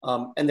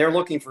 and they're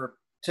looking for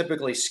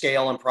typically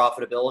scale and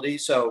profitability.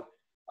 So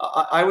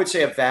I would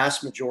say a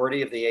vast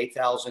majority of the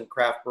 8,000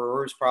 craft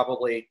brewers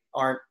probably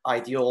aren't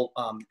ideal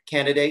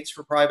candidates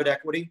for private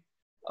equity.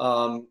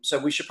 So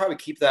we should probably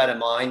keep that in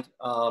mind.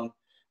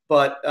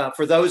 But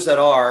for those that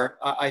are,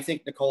 I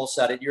think Nicole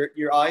said it,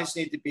 your eyes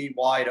need to be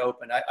wide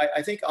open.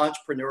 I think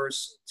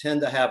entrepreneurs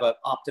tend to have an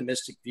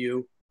optimistic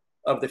view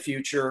of the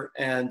future.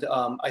 And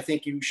I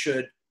think you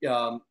should,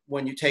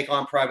 when you take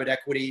on private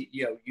equity,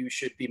 you know, you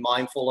should be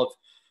mindful of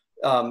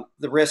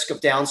the risk of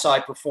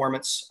downside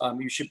performance.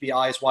 You should be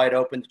eyes wide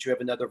open that you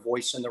have another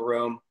voice in the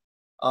room.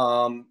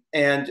 You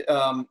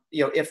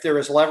know, if there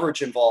is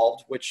leverage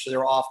involved, which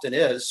there often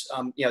is,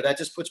 you know, that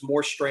just puts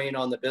more strain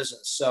on the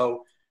business.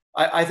 So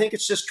I think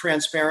it's just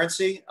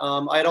transparency.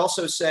 I'd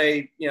also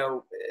say, you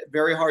know,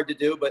 very hard to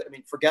do, but I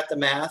mean, forget the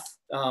math.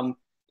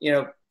 You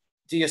know,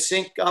 do you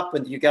sync up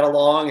and do you get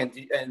along, and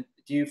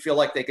do you feel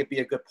like they could be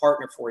a good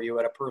partner for you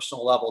at a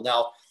personal level?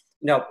 Now,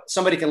 you know,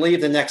 somebody can leave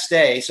the next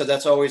day, so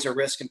that's always a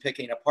risk in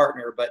picking a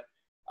partner. But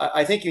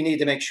I think you need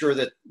to make sure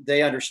that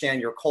they understand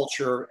your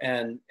culture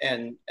and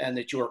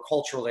that you are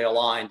culturally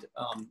aligned.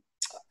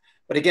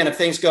 But again, if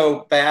things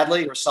go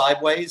badly or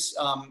sideways,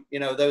 you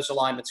know, those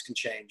alignments can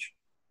change.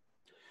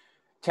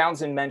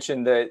 Townsend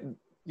mentioned that,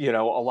 you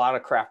know, a lot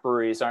of craft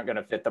breweries aren't going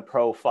to fit the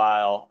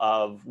profile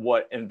of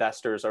what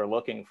investors are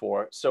looking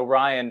for. So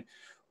Ryan,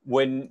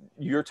 when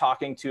you're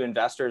talking to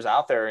investors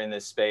out there in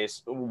this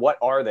space, what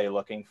are they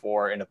looking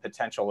for in a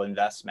potential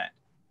investment?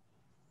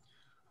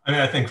 I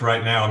mean, I think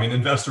right now, I mean,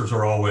 investors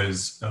are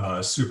always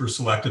super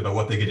selective about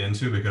what they get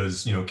into,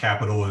 because, you know,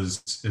 capital is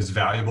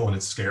valuable and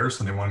it's scarce,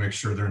 and they want to make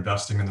sure they're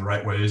investing in the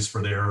right ways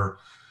for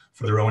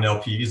their own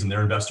LPs and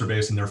their investor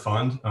base and their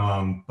fund.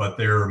 But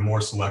they're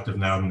more selective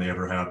now than they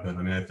ever have been.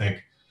 I mean, I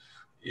think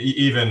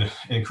even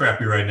in craft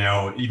beer right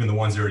now, even the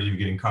ones that are even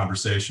getting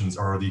conversations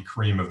are the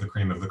cream of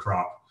the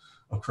crop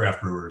of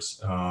craft brewers.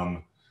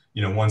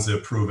 You know, ones that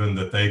have proven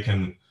that they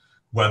can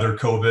weather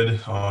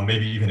COVID,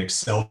 maybe even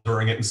excel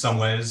during it in some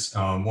ways.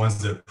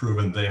 Ones that have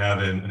proven they have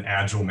an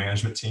agile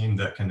management team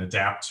that can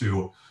adapt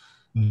to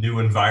new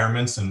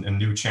environments and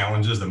new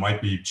challenges that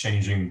might be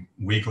changing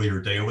weekly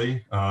or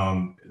daily.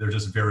 They're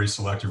just very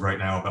selective right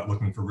now about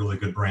looking for really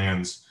good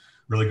brands,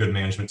 really good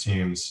management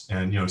teams,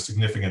 and, you know,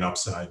 significant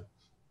upside.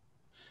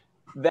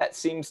 That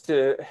seems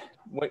to,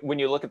 when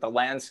you look at the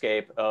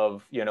landscape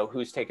of, you know,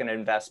 who's taken an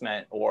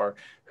investment or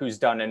who's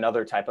done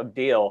another type of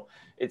deal,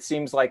 it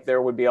seems like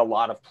there would be a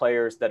lot of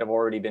players that have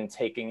already been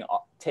taken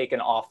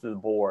off the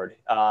board.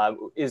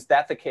 Is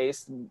that the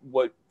case?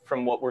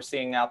 From what we're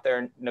seeing out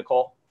there,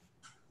 Nicole?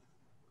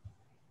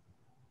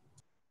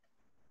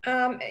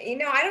 You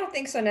know, I don't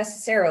think so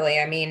necessarily.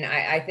 I mean,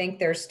 I think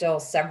there's still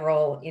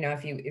several, you know,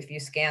 if you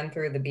scan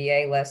through the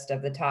BA list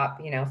of the top,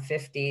 you know,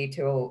 50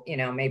 to, you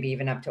know, maybe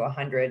even up to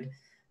 100.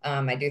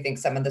 I do think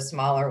some of the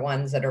smaller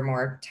ones that are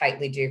more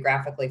tightly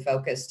geographically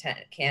focused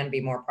can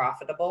be more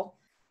profitable.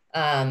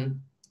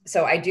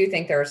 So I do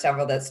think there are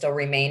several that still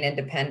remain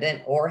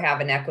independent or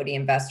have an equity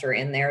investor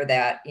in there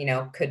that, you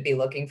know, could be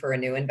looking for a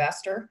new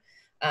investor.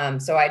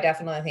 So I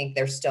definitely think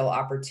there's still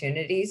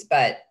opportunities,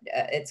 but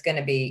it's going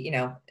to be, you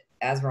know,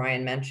 as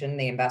Ryan mentioned,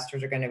 the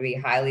investors are going to be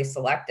highly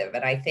selective.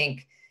 And I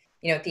think,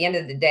 you know, at the end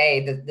of the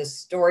day, the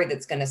story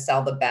that's going to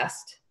sell the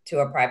best to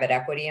a private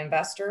equity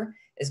investor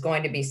is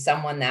going to be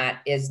someone that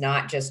is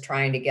not just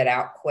trying to get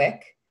out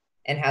quick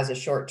and has a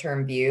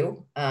short-term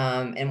view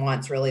and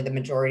wants really the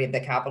majority of the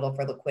capital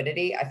for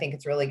liquidity. I think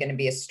it's really going to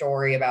be a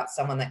story about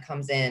someone that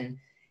comes in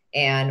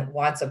and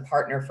wants a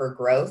partner for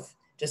growth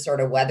to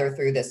sort of weather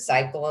through this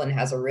cycle and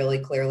has a really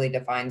clearly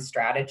defined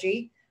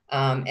strategy.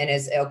 And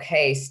is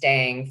okay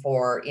staying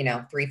for, you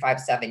know, 3, 5,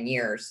 7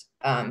 years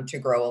to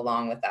grow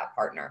along with that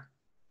partner.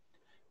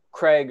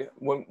 Craig,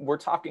 when we're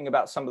talking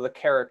about some of the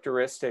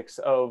characteristics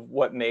of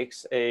what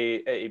makes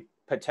a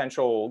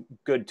potential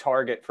good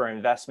target for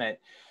investment,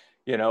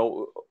 you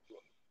know,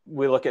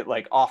 we look at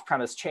like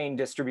off-premise chain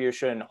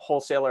distribution,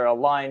 wholesaler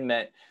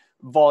alignment,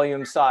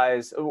 volume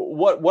size.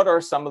 What are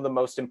some of the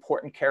most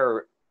important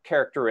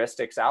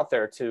characteristics out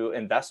there to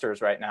investors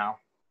right now?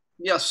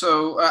 Yeah,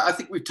 so I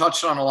think we've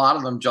touched on a lot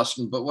of them,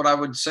 Justin, but what I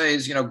would say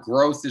is,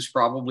 growth is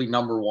probably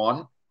number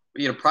one.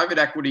 Private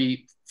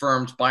equity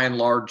firms, by and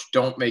large,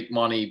 don't make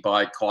money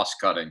by cost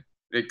cutting,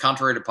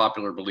 contrary to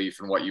popular belief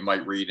and what you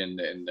might read in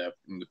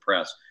the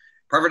press.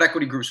 Private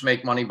equity groups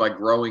make money by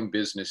growing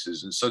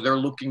businesses. And so they're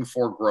looking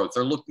for growth.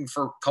 They're looking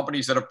for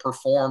companies that have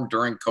performed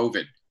during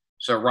COVID.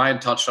 So Ryan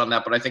touched on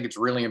that, but I think it's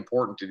really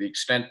important to the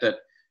extent that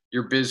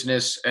your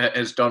business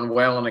has done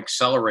well and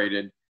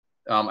accelerated.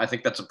 I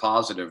think that's a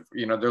positive.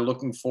 They're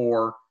looking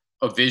for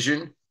a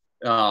vision.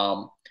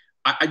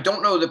 I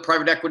don't know that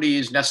private equity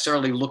is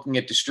necessarily looking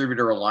at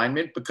distributor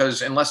alignment,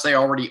 because unless they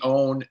already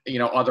own,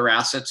 other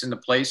assets in the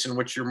place in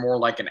which you're more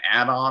like an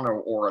add-on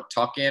or a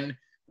tuck-in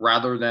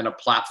rather than a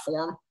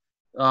platform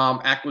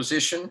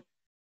acquisition.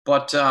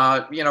 But,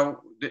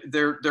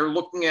 they're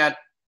looking at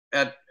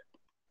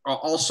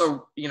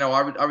also,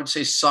 I would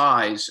say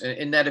size,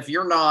 in that if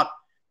you're not,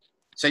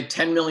 say,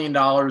 $10 million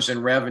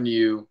in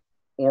revenue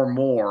or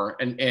more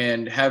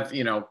and have,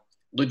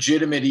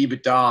 legitimate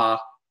EBITDA,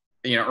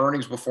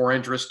 earnings before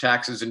interest,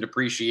 taxes, and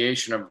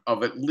depreciation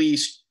of at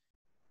least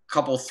a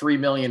couple, $3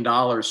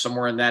 million,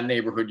 somewhere in that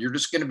neighborhood, you're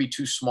just going to be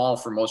too small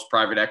for most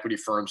private equity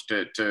firms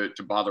to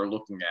bother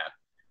looking at.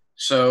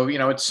 So,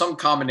 it's some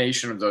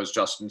combination of those,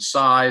 Justin: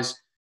 size,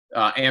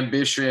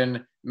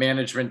 ambition,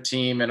 management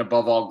team, and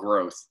above all,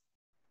 growth.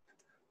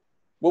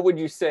 What would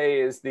you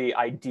say is the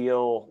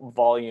ideal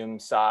volume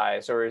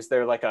size, or is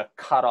there like a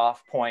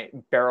cutoff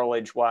point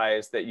barrelage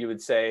wise that you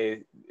would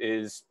say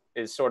is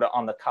sort of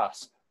on the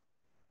cusp?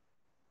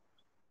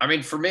 I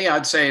mean, for me,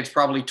 I'd say it's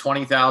probably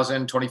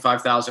 20,000,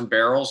 25,000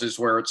 barrels is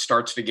where it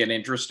starts to get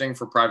interesting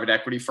for private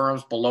equity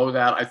firms. Below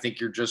that, I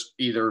think you're just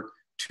either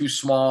too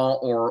small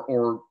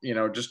or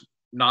just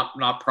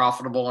not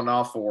profitable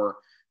enough, or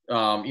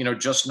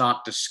just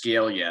not to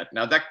scale yet.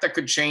 Now that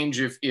could change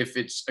if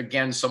it's,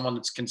 again, someone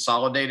that's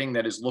consolidating,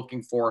 that is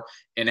looking for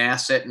an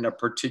asset in a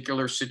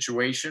particular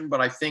situation.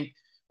 But I think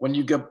when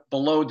you get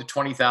below the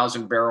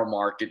 20,000 barrel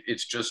mark,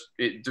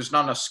 there's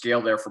not enough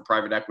scale there for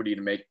private equity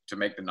to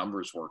make the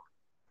numbers work.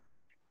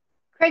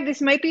 Craig,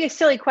 this might be a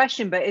silly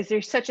question, but is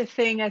there such a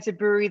thing as a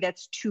brewery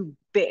that's too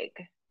big?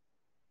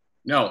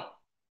 No.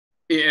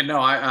 Yeah, no,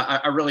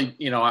 I really,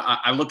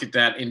 I look at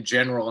that in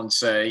general and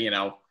say,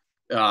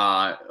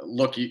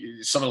 look,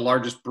 some of the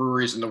largest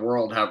breweries in the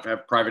world have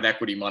private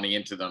equity money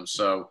into them.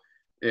 So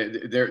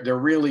there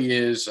really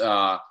is,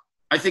 I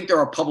think there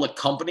are public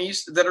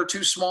companies that are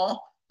too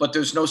small, but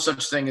there's no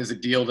such thing as a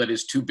deal that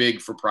is too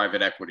big for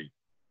private equity.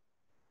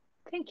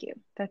 Thank you.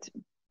 That's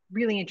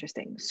really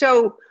interesting.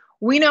 So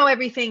we know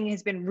everything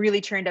has been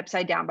really turned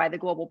upside down by the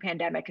global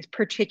pandemic,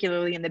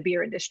 particularly in the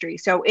beer industry.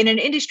 So in an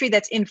industry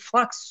that's in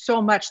flux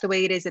so much the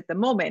way it is at the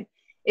moment,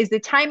 is the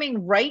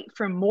timing right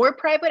for more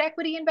private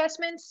equity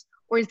investments,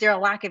 or is there a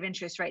lack of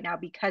interest right now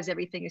because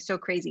everything is so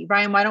crazy?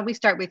 Ryan, why don't we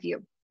start with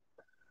you?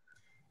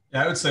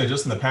 Yeah, I would say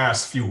just in the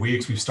past few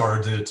weeks, we've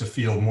started to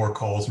field more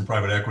calls from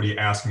private equity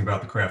asking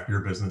about the craft beer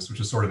business, which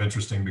is sort of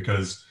interesting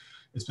because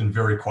it's been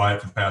very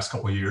quiet for the past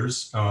couple of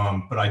years.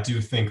 But I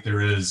do think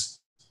there is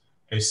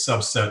a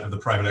subset of the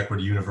private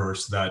equity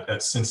universe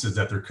that senses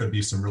that there could be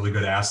some really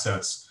good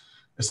assets,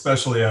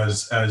 especially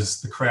as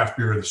the craft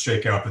beer, the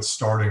shakeout that's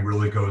starting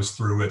really goes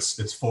through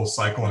its full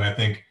cycle. And I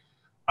think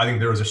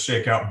there was a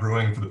shakeout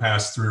brewing for the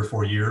past 3 or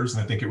 4 years,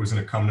 and I think it was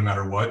going to come no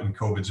matter what. And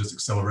COVID just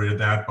accelerated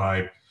that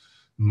by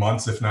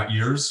months, if not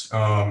years.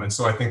 And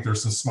so I think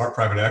there's some smart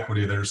private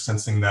equity that are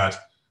sensing that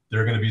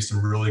there are going to be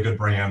some really good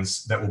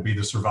brands that will be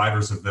the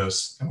survivors of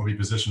this and will be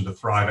positioned to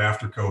thrive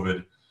after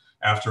COVID,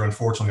 after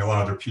unfortunately a lot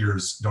of their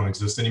peers don't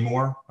exist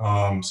anymore.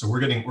 So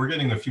we're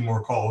getting a few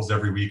more calls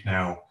every week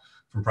now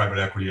from private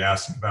equity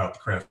asking about the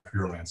craft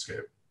beer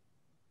landscape.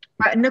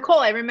 Nicole,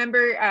 I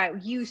remember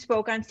you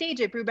spoke on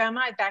stage at Brewbound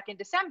Live back in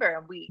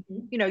December.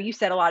 And you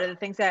said a lot of the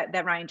things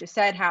that Ryan just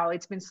said, how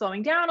it's been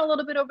slowing down a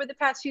little bit over the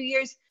past few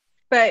years.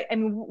 But I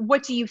mean,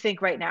 what do you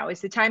think right now?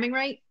 Is the timing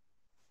right?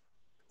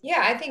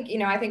 Yeah, I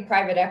think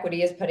private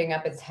equity is putting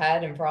up its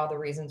head, and for all the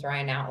reasons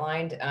Ryan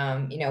outlined,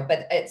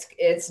 but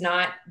it's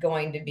not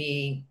going to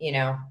be,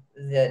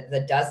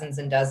 the dozens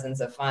and dozens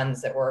of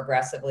funds that were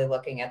aggressively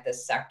looking at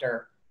this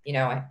sector,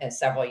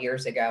 several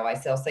years ago. I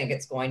still think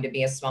it's going to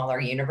be a smaller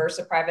universe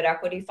of private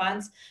equity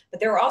funds, but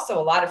there were also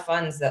a lot of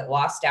funds that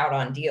lost out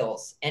on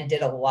deals and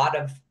did a lot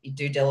of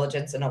due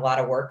diligence and a lot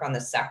of work on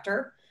the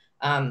sector.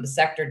 The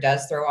sector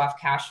does throw off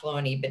cash flow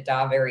and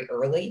EBITDA very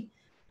early.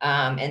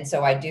 And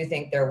so I do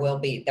think there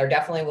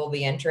definitely will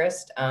be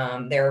interest.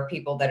 There are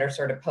people that are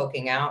sort of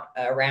poking out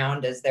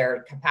around as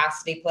their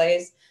capacity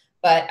plays,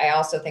 but I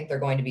also think they're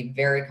going to be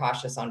very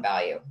cautious on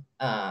value.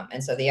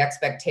 And so the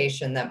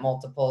expectation that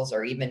multiples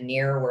are even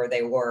near where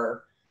they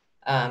were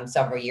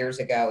several years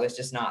ago is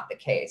just not the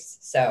case.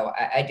 So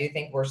I do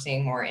think we're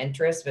seeing more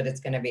interest, but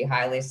it's going to be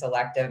highly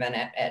selective and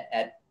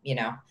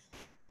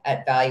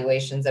at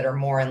valuations that are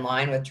more in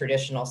line with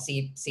traditional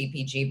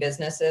CPG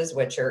businesses,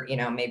 which are,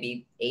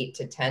 maybe 8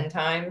 to 10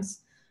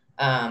 times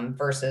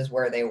versus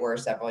where they were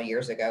several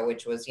years ago,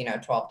 which was,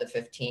 12 to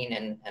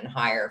 15 and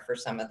higher for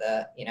some of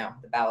the,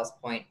 the Ballast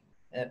Point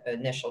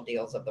initial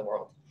deals of the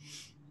world.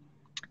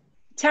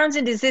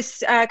 Townsend, does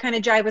this kind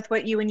of jive with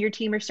what you and your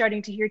team are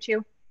starting to hear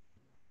too?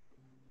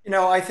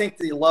 I think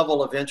the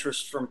level of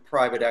interest from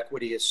private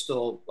equity is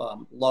still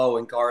low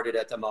and guarded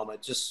at the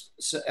moment.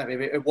 I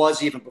mean, it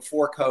was even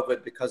before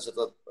COVID because of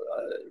the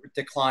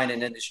decline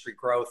in industry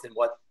growth and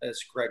what, as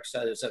Greg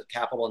said, is a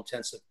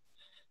capital-intensive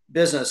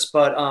business.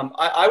 But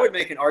I would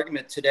make an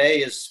argument today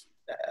is,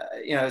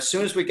 as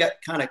soon as we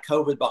get kind of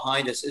COVID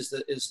behind us, is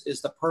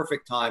the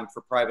perfect time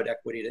for private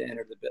equity to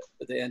enter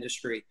the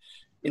industry.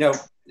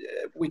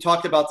 We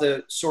talked about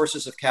the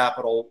sources of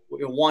capital.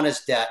 One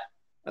is debt.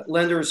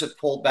 Lenders have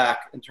pulled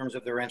back in terms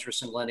of their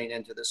interest in lending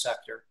into the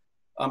sector.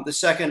 The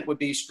second would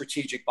be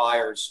strategic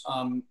buyers.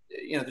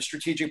 The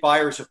strategic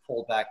buyers have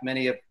pulled back.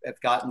 Many have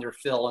gotten their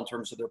fill in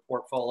terms of their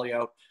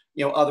portfolio.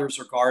 Others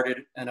are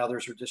guarded and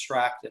others are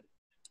distracted.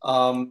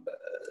 And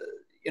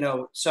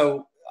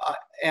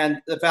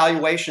the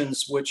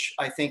valuations, which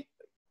I think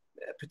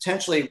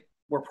potentially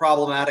were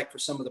problematic for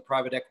some of the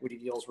private equity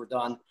deals were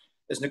done,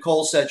 as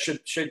Nicole said,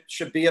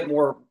 should be at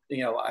more,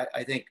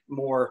 I think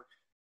more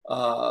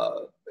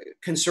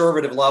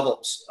conservative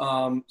levels.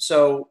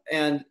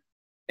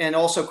 And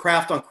also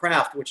craft on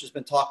craft, which has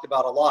been talked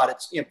about a lot.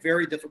 It's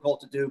very difficult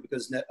to do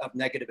because of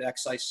negative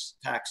excise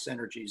tax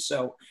synergies.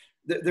 So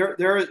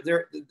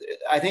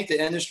I think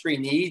the industry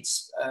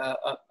needs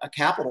a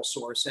capital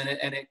source, and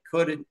it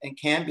could and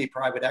can be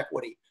private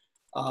equity.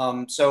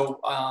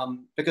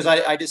 Because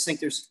I just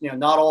think there's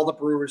not all the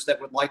brewers that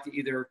would like to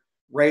either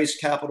raise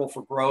capital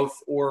for growth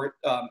or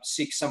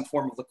seek some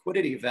form of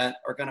liquidity event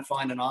are going to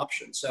find an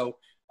option. So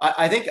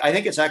I think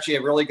it's actually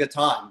a really good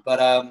time, but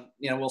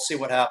we'll see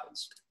what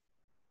happens.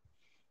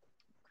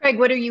 Craig,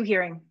 what are you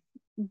hearing?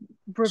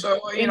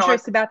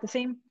 Interest about the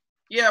same?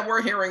 Yeah,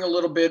 we're hearing a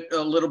little bit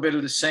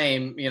of the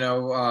same.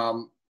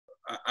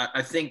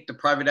 I think the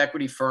private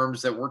equity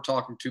firms that we're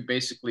talking to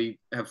basically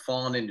have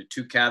fallen into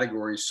two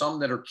categories. Some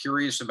that are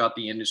curious about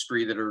the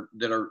industry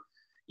that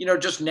are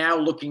just now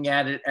looking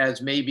at it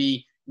as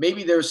maybe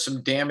there's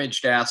some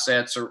damaged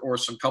assets or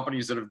some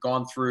companies that have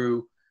gone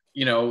through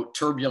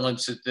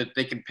turbulence that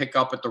they can pick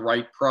up at the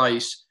right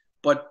price.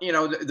 But,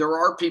 there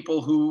are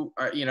people who,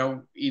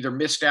 either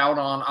missed out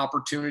on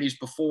opportunities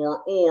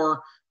before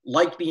or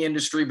like the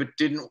industry, but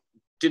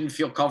didn't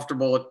feel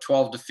comfortable at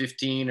 12 to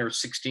 15 or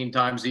 16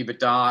 times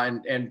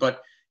EBITDA.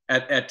 But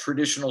at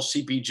traditional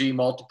CPG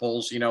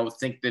multiples,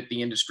 think that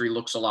the industry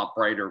looks a lot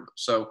brighter.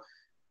 So,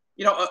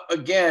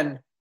 again,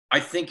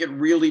 I think it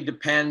really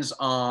depends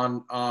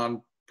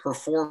on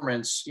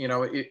performance.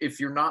 If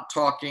you're not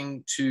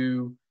talking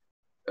to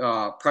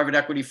private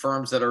equity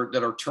firms that are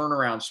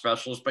turnaround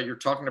specialists, but you're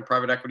talking to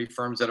private equity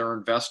firms that are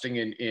investing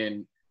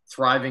in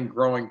thriving,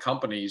 growing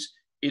companies,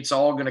 it's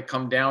all going to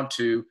come down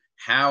to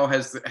how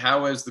has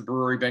the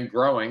brewery been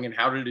growing and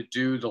how did it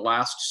do the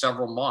last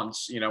several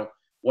months?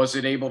 Was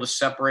it able to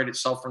separate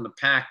itself from the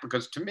pack?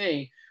 Because to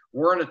me,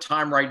 we're in a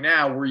time right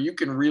now where you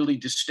can really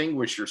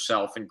distinguish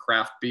yourself in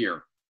craft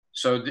beer.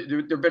 So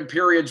there have been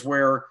periods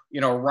where,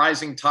 a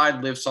rising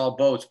tide lifts all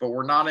boats, but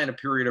we're not in a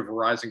period of a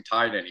rising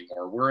tide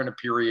anymore. We're in a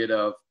period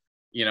of,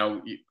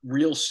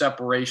 real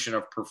separation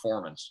of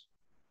performance.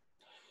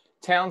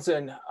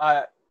 Townsend,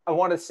 I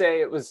want to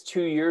say it was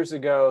 2 years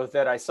ago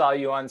that I saw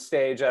you on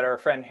stage at our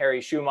friend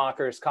Harry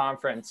Schumacher's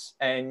conference,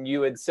 and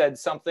you had said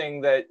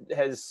something that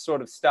has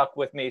sort of stuck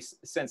with me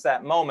since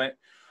that moment,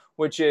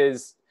 which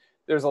is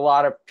there's a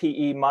lot of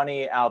PE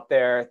money out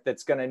there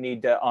that's going to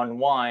need to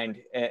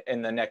unwind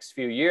in the next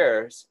few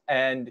years.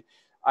 And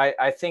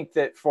I think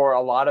that for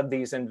a lot of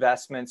these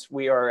investments,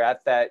 we are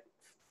at that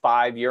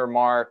 5-year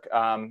mark.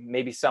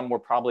 Maybe some were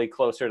probably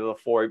closer to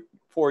the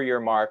four-year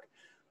mark,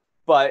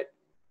 but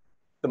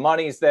the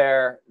money's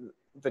there.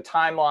 The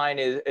timeline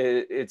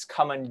it's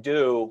coming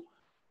due.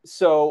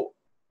 So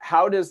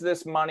how does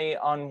this money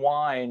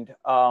unwind?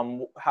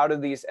 How do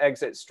these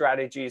exit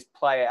strategies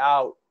play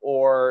out?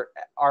 Or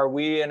are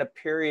we in a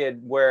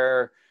period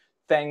where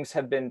things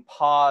have been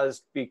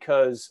paused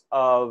because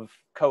of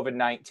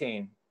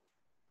COVID-19?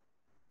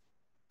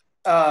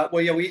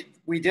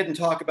 We didn't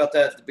talk about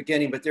that at the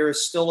beginning, but there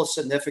is still a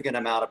significant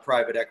amount of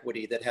private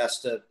equity that has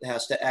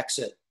to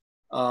exit.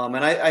 And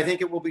I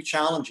think it will be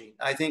challenging.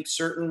 I think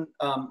certain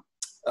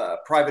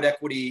private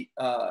equity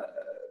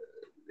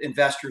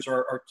investors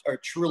are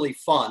truly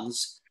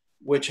funds,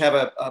 which have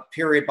a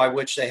period by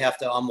which they have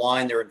to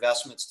unwind their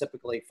investments,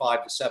 typically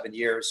 5 to 7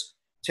 years,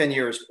 10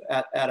 years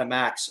at a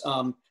max.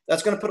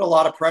 That's going to put a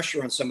lot of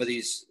pressure on some of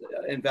these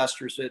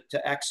investors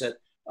to exit.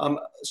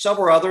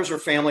 Several others are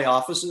family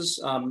offices,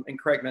 and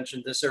Craig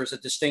mentioned this. There's a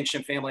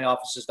distinction. Family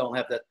offices don't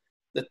have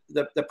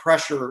the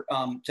pressure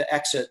to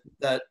exit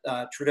that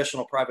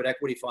traditional private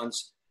equity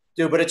funds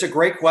do. But it's a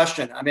great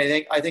question. I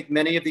mean, I think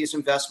many of these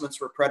investments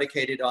were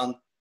predicated on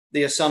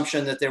the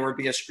assumption that there would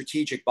be a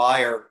strategic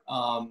buyer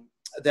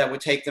that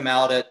would take them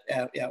out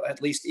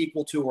at least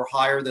equal to or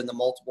higher than the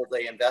multiple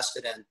they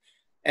invested in.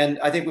 And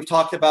I think we've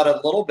talked about it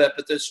a little bit,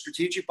 but the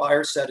strategic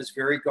buyer set is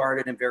very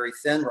guarded and very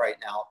thin right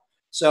now.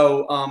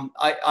 So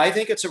I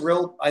think it's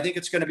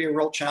going to be a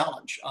real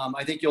challenge.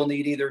 I think you'll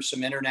need either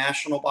some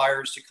international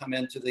buyers to come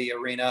into the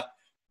arena,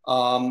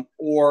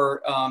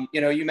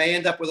 You may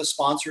end up with a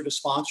sponsor to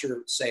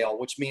sponsor sale,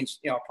 which means,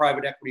 a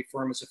private equity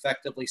firm is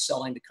effectively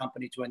selling the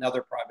company to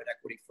another private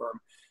equity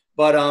firm.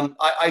 But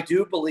I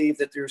do believe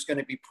that there's going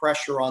to be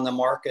pressure on the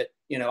market.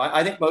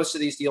 I think most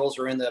of these deals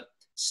are in the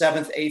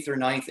 7th, 8th, or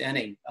 9th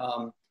inning.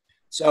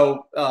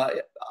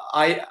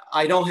 I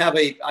don't have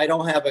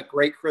a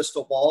great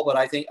crystal ball, but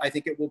I think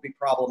it will be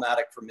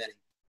problematic for many.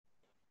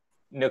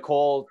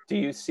 Nicole, do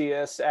you see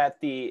us at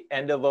the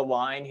end of the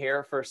line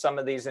here for some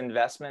of these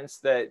investments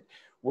that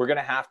we're going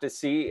to have to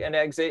see an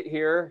exit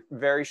here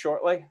very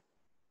shortly?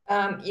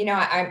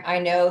 I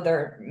know there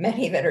are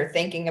many that are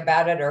thinking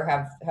about it or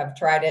have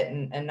tried it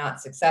and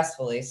not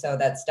successfully. So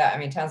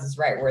Townsend's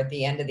right. We're at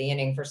the end of the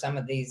inning for some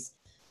of these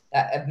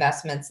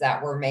investments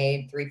that were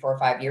made 3, 4,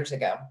 5 years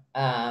ago.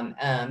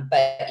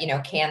 But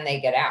can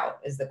they get out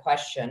is the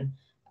question.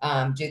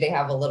 Do they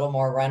have a little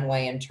more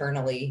runway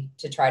internally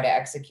to try to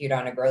execute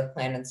on a growth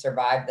plan and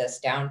survive this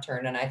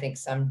downturn? And I think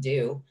some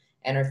do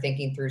and are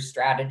thinking through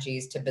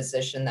strategies to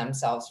position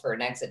themselves for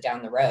an exit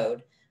down the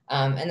road.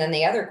 And then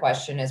the other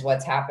question is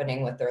what's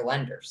happening with their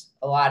lenders.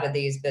 A lot of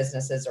these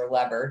businesses are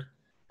levered.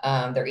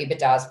 Their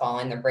EBITDA is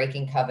falling, they're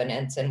breaking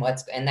covenants, and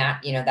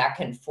that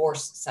can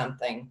force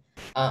something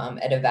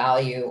at a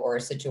value or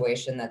a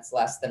situation that's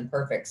less than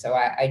perfect. So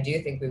I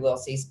do think we will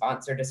see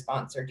sponsor to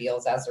sponsor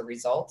deals as a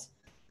result.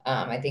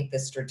 I think the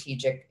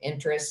strategic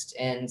interest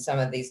in some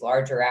of these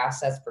larger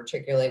assets,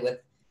 particularly with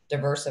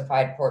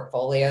diversified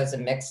portfolios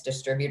and mixed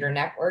distributor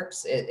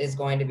networks, is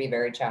going to be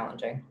very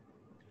challenging.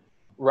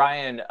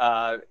 Ryan,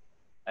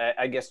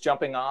 I guess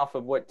jumping off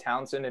of what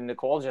Townsend and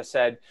Nicole just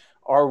said,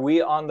 are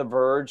we on the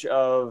verge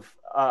of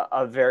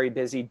a very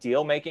busy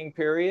deal-making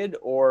period,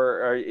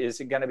 or is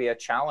it going to be a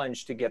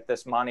challenge to get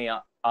this money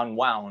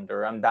unwound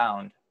or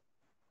unbound?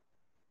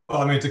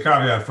 Well, to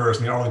caveat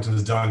first, Arlington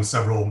has done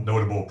several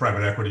notable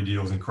private equity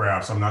deals in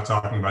craft, so I'm not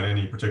talking about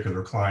any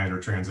particular client or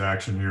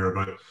transaction here,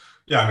 but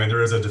yeah,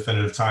 there is a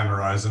definitive time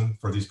horizon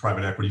for these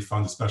private equity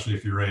funds, especially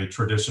if you're a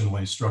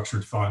traditionally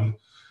structured fund.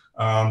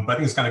 But I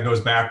think this kind of goes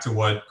back to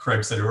what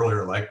Craig said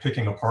earlier, like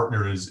picking a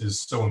partner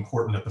is so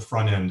important at the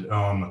front end.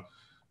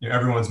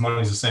 Everyone's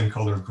money is the same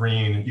color of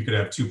green. You could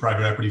have 2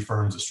 private equity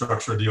firms that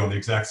structure a deal in the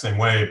exact same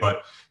way,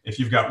 but if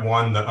you've got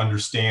one that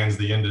understands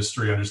the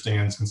industry,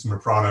 understands consumer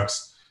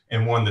products,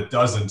 and one that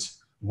doesn't,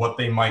 what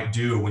they might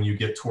do when you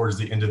get towards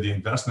the end of the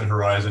investment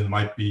horizon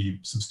might be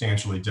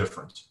substantially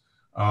different.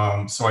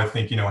 So I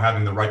think,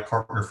 having the right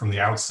partner from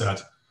the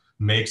outset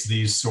makes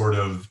these sort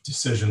of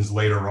decisions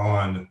later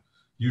on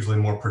usually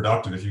more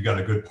productive if you've got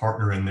a good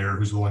partner in there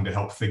who's willing to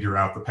help figure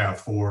out the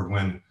path forward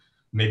when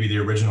maybe the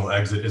original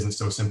exit isn't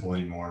so simple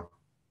anymore.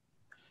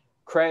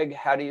 Craig,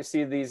 how do you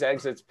see these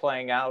exits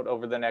playing out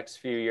over the next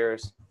few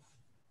years?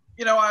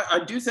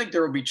 I do think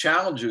there will be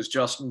challenges,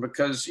 Justin,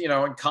 because,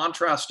 in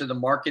contrast to the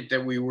market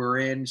that we were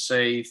in,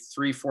 say,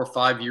 3, 4,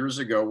 5 years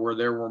ago, where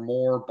there were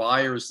more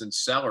buyers than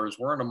sellers,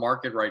 we're in a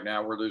market right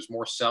now where there's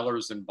more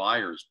sellers than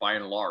buyers, by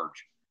and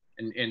large.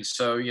 And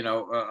so,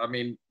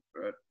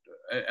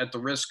 at the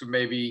risk of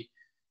maybe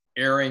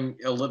airing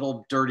a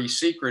little dirty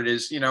secret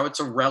is, it's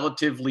a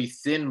relatively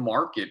thin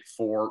market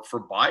for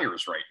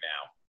buyers right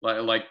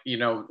now,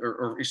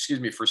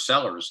 for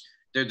sellers.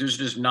 There's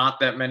just not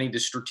that many. The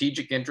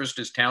strategic interest,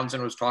 as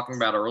Townsend was talking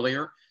about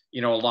earlier,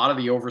 a lot of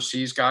the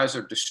overseas guys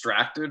are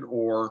distracted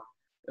or,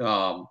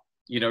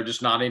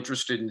 just not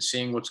interested in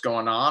seeing what's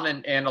going on.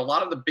 And a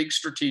lot of the big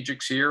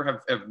strategics here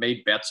have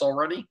made bets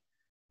already.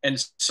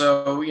 And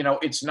so,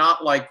 it's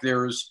not like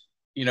there's,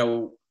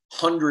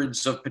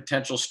 hundreds of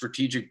potential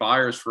strategic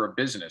buyers for a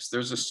business.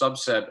 There's a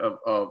subset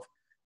of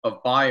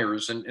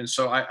buyers. And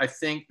so I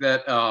think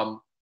that,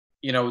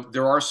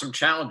 there are some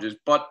challenges,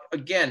 but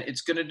again, it's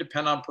going to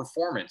depend on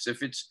performance.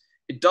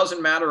 It doesn't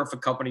matter if a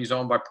company is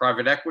owned by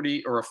private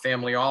equity or a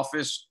family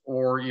office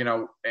or,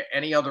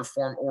 any other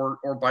form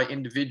or by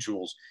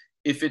individuals.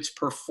 If it's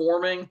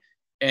performing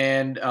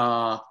and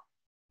growing,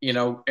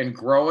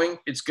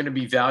 it's going to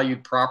be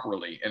valued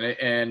properly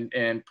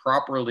and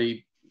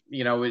properly,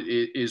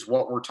 is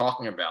what we're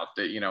talking about.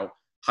 That,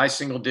 high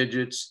single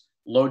digits,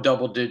 low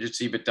double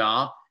digits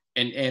EBITDA.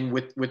 And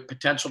with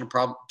potential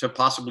to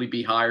possibly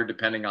be higher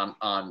depending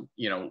on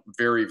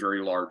very,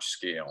 very large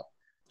scale.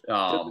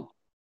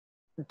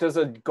 Does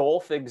a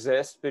gulf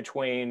exist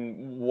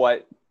between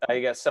what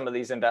I guess some of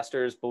these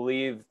investors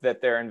believe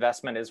that their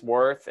investment is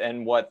worth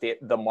and what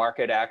the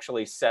market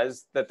actually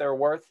says that they're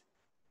worth?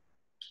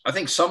 I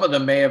think some of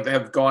them may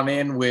have gone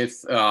in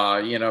with,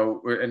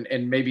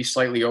 and maybe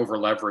slightly over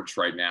leveraged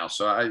right now.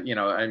 So,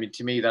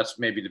 to me, that's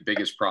maybe the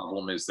biggest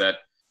problem is that,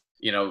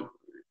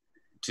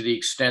 to the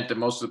extent that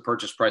most of the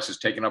purchase price is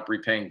taken up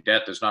repaying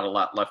debt, there's not a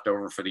lot left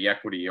over for the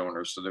equity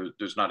owners. So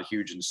there's not a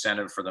huge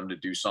incentive for them to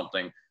do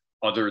something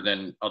other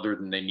than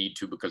they need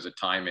to because of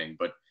timing.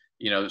 But,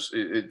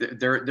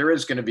 there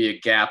is going to be a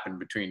gap in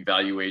between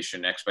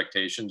valuation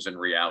expectations and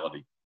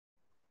reality.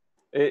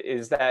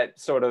 Is that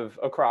sort of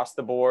across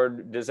the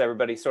board? Does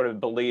everybody sort of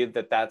believe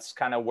that that's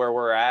kind of where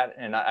we're at?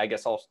 And I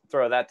guess I'll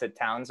throw that to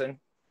Townsend.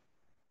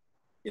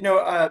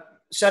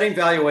 setting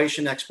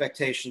valuation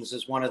expectations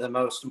is one of the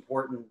most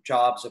important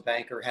jobs a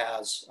banker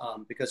has,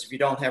 because if you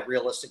don't have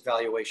realistic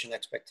valuation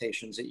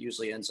expectations, it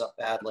usually ends up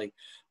badly.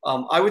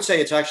 I would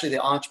say it's actually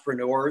the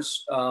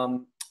entrepreneurs,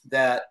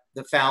 that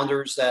the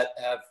founders that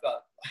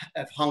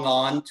have hung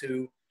on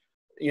to,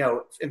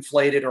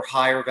 inflated or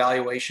higher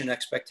valuation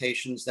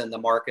expectations than the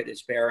market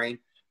is bearing.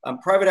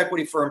 Private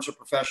equity firms are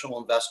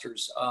professional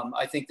investors.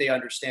 I think they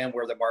understand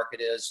where the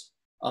market is,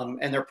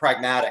 and they're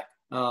pragmatic.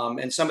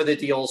 And some of the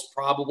deals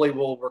probably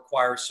will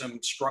require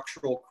some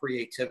structural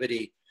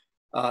creativity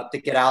to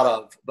get out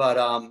of. But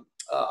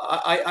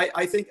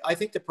I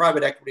think the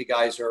private equity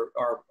guys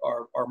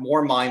are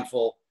more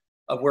mindful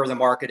of where the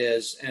market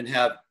is and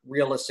have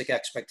realistic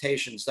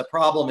expectations. The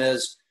problem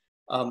is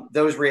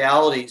those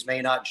realities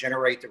may not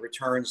generate the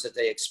returns that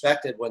they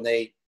expected when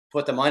they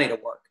put the money to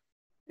work.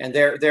 And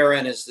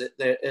therein is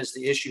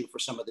the issue for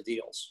some of the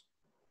deals.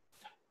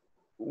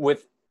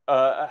 With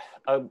a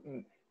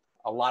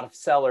lot of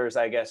sellers,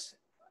 I guess,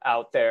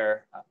 out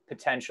there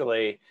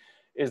potentially,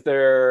 is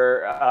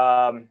there,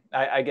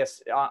 I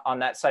guess, on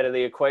that side of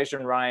the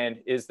equation, Ryan,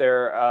 is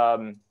there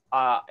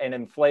an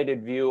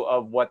inflated view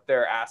of what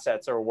their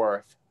assets are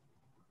worth?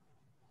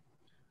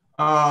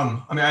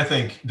 I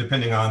think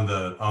depending on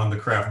the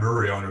craft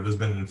brewery owner, there's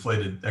been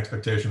inflated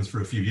expectations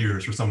for a few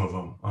years for some of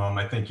them.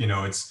 I think,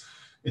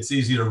 it's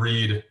easy to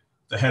read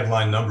the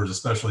headline numbers,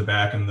 especially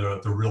back in the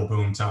real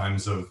boom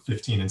times of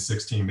 15 and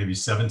 16, maybe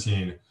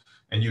 17.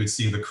 And you would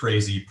see the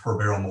crazy per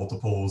barrel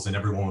multiples, and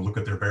everyone would look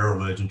at their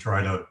barrelage and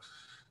try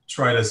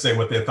to say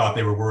what they thought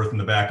they were worth in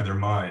the back of their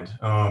mind.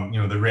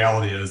 The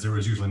reality is there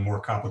was usually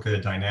more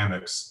complicated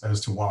dynamics as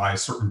to why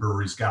certain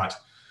breweries got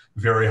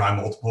very high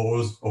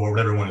multiples, or what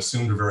everyone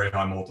assumed were very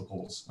high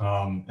multiples.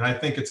 And I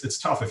think it's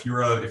tough if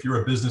you're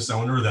a business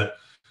owner that,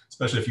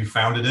 especially if you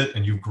founded it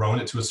and you've grown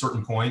it to a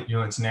certain point,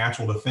 it's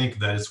natural to think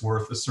that it's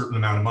worth a certain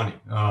amount of money.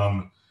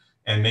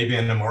 And maybe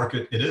in the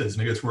market it is,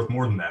 maybe it's worth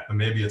more than that, but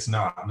maybe it's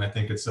not. And I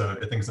think it's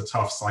a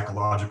tough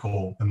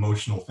psychological,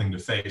 emotional thing to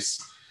face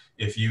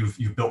if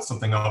you've built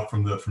something up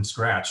from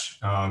scratch,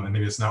 and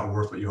maybe it's not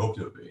worth what you hoped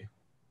it would be.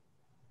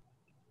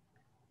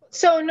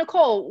 So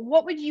Nicole,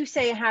 what would you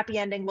say a happy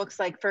ending looks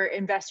like for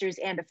investors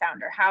and a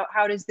founder?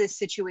 How does this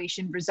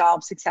situation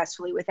resolve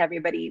successfully with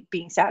everybody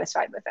being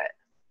satisfied with it?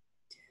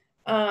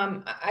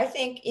 I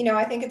think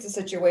it's a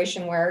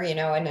situation where,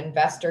 an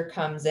investor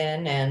comes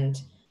in and,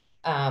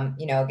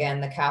 again,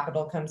 the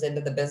capital comes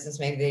into the business.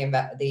 Maybe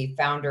the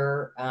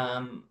founder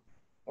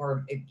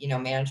or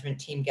management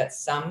team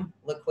gets some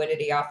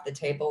liquidity off the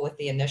table with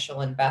the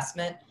initial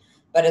investment,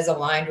 but is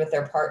aligned with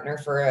their partner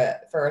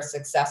for a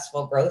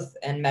successful growth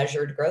and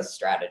measured growth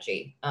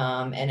strategy.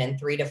 And in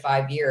 3 to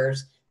 5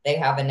 years, they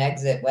have an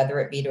exit, whether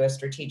it be to a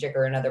strategic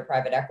or another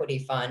private equity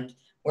fund,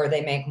 where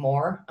they make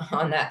more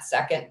on that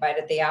second bite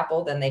at the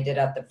apple than they did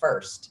at the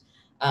first.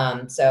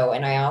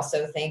 And I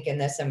also think in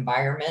this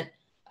environment,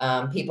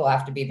 people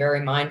have to be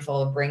very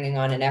mindful of bringing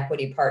on an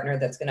equity partner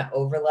that's going to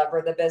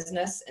over-lever the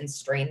business and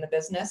strain the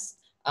business.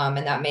 And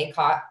that may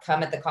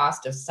come at the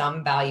cost of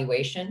some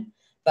valuation.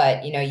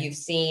 But, you've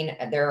seen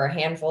there are a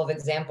handful of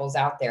examples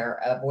out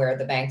there of where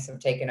the banks have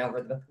taken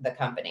over the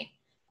company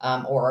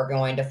or are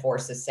going to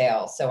force a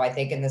sale. So I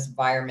think in this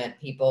environment,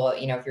 people,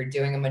 if you're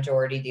doing a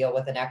majority deal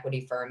with an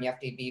equity firm, you have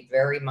to be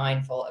very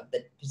mindful of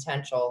the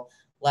potential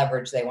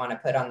leverage they want to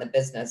put on the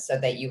business so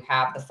that you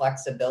have the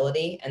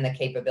flexibility and the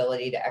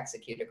capability to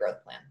execute a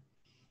growth plan.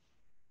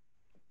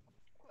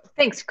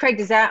 Thanks. Craig,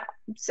 does that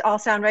all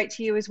sound right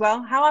to you as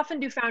well? How often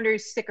do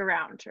founders stick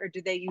around, or do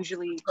they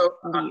usually leave?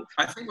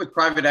 I think with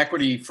private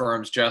equity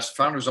firms, Jess,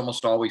 founders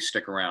almost always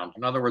stick around.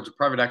 In other words, a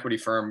private equity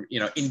firm,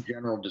 in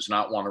general, does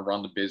not want to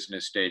run the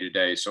business day to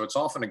day. So it's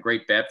often a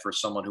great bet for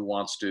someone who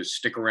wants to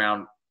stick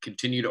around,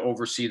 continue to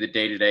oversee the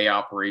day-to-day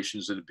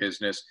operations of the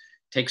business,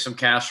 take some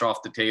cash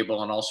off the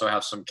table, and also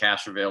have some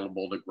cash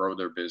available to grow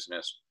their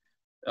business.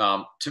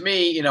 To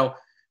me,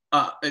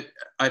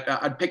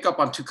 I'd pick up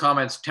on two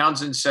comments.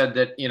 Townsend said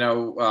that,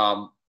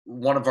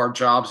 one of our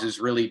jobs is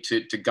really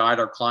to guide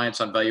our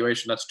clients on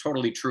valuation. That's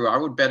totally true. I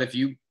would bet if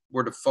you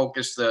were to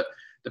focus the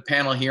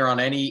panel here on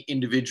any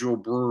individual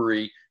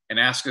brewery and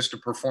ask us to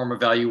perform a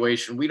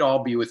valuation, we'd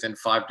all be within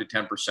 5 to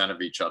 10%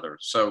 of each other.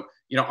 So,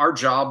 our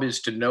job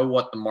is to know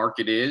what the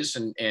market is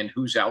and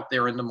who's out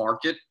there in the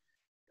market.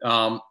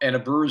 And a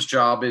brewer's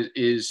job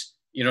is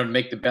to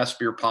make the best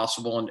beer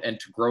possible and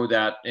to grow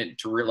that and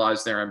to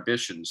realize their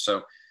ambitions.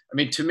 So,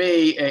 to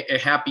me, a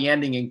happy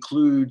ending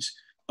includes,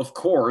 of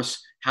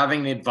course,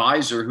 having an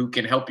advisor who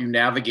can help you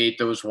navigate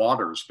those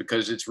waters,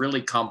 because it's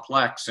really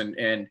complex.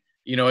 And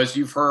as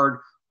you've heard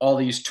all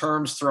these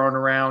terms thrown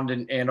around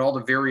and all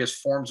the various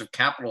forms of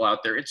capital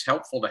out there, it's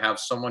helpful to have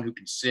someone who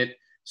can sit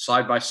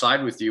side by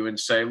side with you and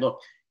say, look,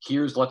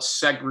 let's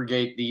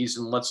segregate these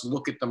and let's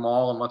look at them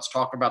all and let's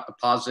talk about the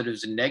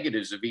positives and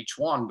negatives of each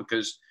one,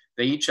 because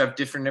they each have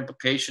different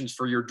implications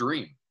for your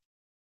dream.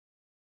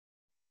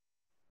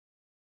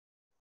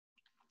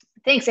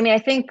 Thanks. I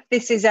think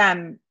this is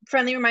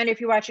friendly reminder, if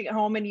you're watching at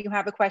home and you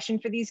have a question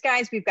for these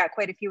guys, we've got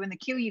quite a few in the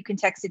queue. You can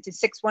text it to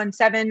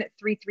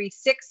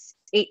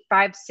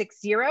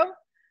 617-336-8560.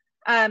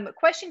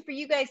 Question for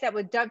you guys that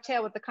would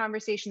dovetail with the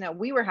conversation that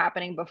we were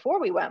happening before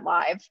we went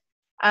live.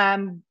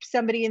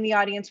 Somebody in the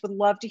audience would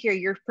love to hear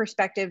your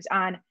perspectives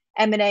on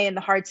M&A in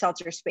the hard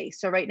seltzer space.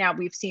 So right now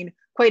we've seen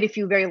quite a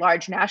few very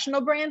large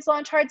national brands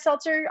launch hard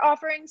seltzer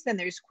offerings. Then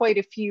there's quite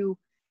a few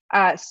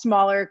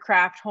smaller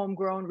craft,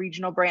 homegrown,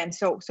 regional brands.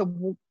 So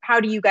how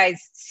do you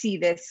guys see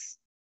this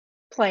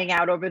playing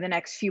out over the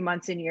next few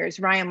months and years?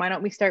 Ryan, why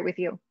don't we start with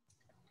you?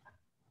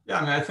 Yeah,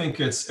 I mean, I think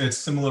it's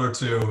similar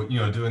to,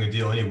 doing a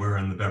deal anywhere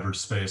in the beverage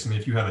space. I mean,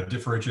 if you have a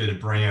differentiated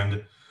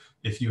brand,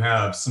 if you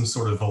have some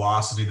sort of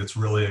velocity that's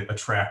really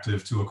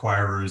attractive to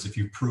acquirers, if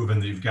you've proven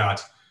that you've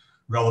got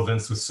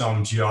relevance with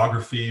some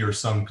geography or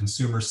some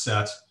consumer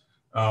set,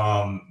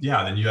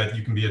 then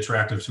you can be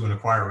attractive to an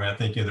acquirer. I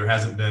think there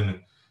hasn't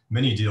been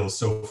many deals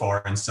so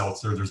far in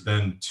seltzer. There's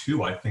been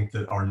two, I think,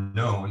 that are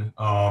known.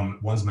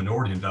 One's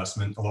minority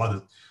investment. A lot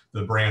of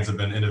the brands have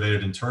been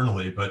innovated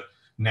internally, but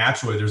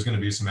naturally there's going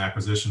to be some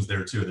acquisitions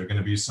there too. There are going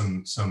to be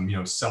some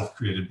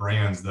self-created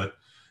brands that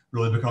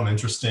really become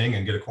interesting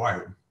and get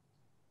acquired.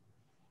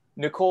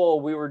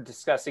 Nicole, we were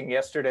discussing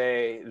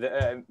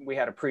yesterday, we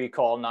had a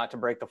pre-call, not to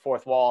break the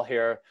fourth wall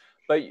here,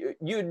 but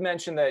you'd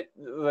mentioned that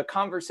the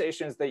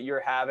conversations that you're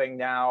having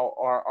now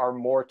are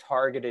more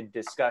targeted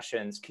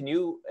discussions. Can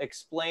you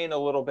explain a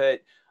little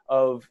bit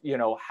of,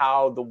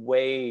 how the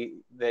way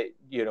that,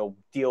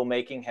 deal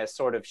making has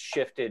sort of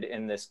shifted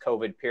in this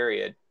COVID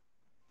period?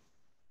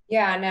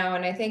 Yeah, no,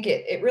 and I think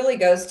it really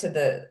goes to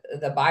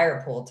the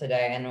buyer pool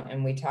today,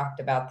 and we talked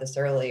about this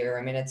earlier.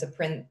 I mean, it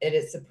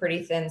is a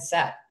pretty thin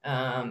set,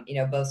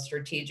 both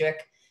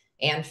strategic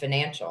and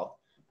financial.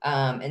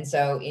 And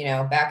so,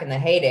 back in the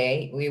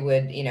heyday, we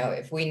would,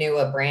 if we knew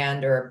a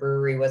brand or a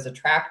brewery was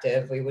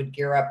attractive, we would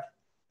gear up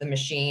the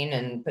machine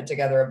and put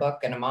together a book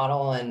and a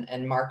model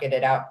and market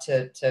it out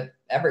to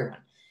everyone.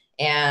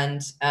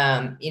 And,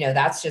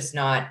 that's just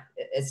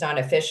it's not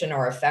efficient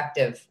or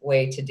effective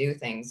way to do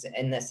things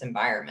in this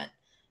environment,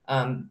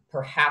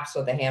 perhaps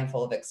with a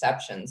handful of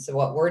exceptions. So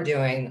what we're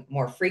doing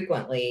more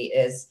frequently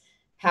is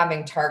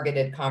having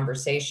targeted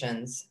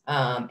conversations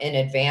in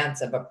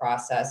advance of a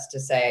process to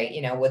say,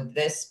 would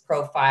this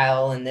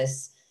profile and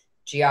this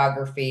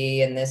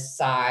geography and this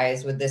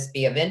size, would this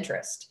be of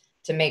interest,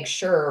 to make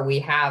sure we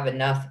have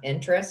enough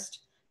interest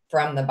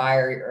from the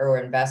buyer or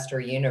investor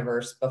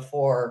universe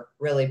before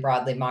really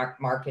broadly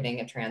marketing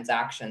a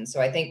transaction.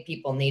 So I think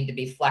people need to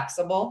be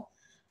flexible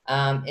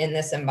in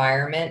this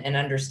environment and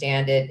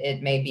understand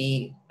it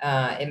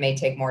may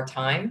take more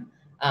time,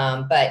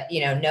 but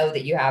know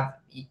that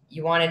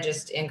you want to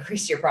just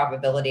increase your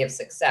probability of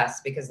success,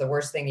 because the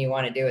worst thing you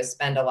want to do is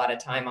spend a lot of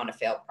time on a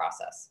failed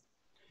process.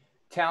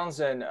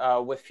 Townsend,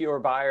 with fewer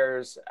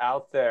buyers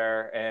out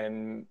there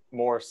and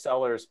more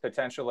sellers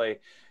potentially,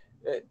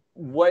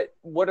 what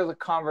are the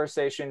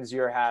conversations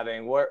you're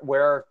having?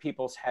 Where are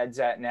people's heads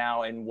at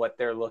now in what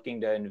they're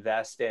looking to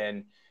invest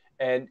in?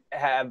 And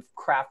have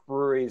craft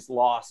breweries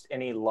lost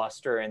any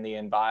luster in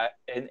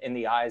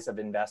the eyes of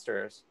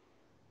investors?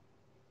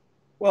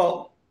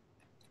 Well,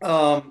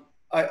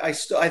 I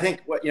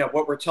think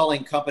what we're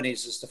telling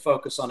companies is to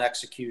focus on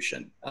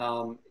execution.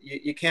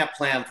 You can't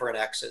plan for an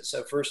exit,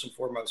 so first and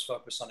foremost,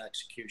 focus on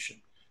execution.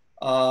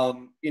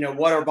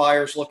 What are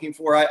buyers looking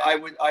for?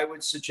 I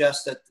would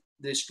suggest that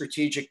the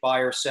strategic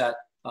buyer set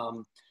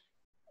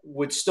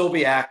would still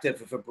be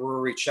active if a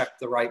brewery checked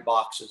the right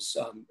boxes: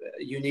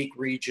 unique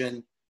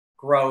region,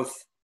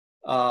 growth,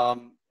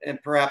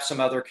 and perhaps some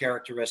other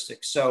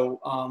characteristics.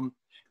 So,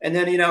 and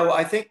then,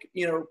 I think,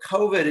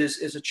 COVID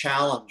is a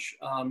challenge.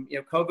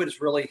 COVID has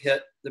really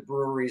hit the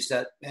breweries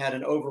that had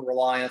an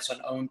over-reliance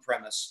on own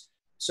premise.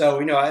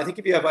 So, I think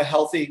if you have a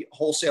healthy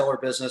wholesaler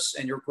business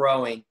and you're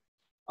growing,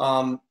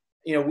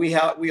 we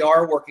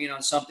are working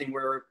on something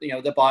where,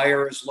 the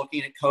buyer is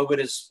looking at COVID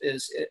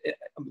is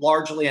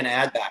largely an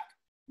add back,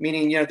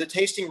 meaning, the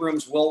tasting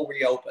rooms will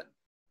reopen.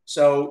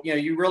 So,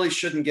 you really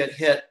shouldn't get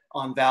hit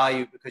on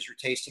value because your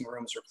tasting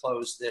rooms are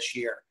closed this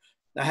year.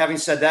 Now, having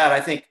said that,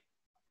 I think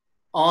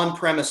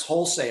on-premise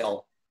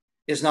wholesale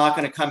is not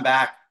going to come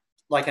back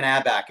like an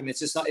add back. I mean,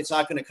 it's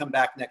not going to come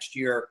back next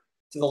year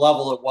to the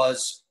level it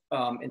was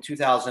in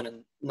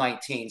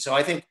 2019. So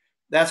I think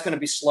that's going to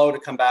be slow to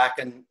come back,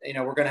 and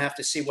we're going to have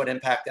to see what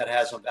impact that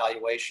has on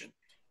valuation.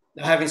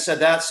 Now, having said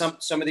that,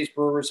 some of these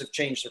brewers have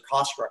changed their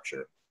cost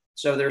structure,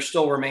 so they're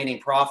still remaining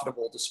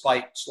profitable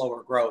despite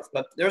slower growth.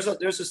 But there's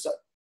this,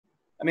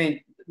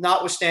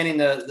 notwithstanding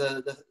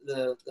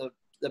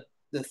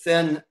the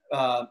thin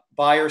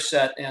buyer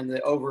set and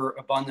the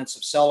overabundance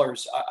of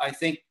sellers, I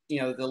think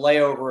the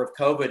layover of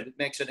COVID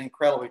makes it an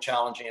incredibly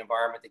challenging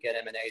environment to get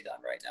M&A done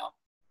right now.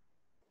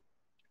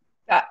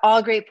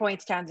 All great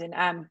points, Townsend.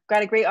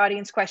 Got a great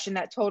audience question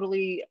that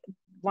totally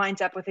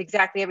lines up with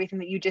exactly everything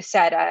that you just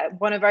said.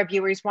 One of our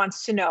viewers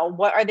wants to know,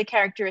 what are the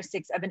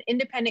characteristics of an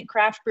independent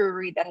craft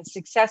brewery that has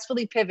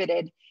successfully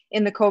pivoted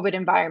in the COVID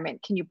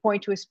environment? Can you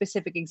point to a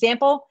specific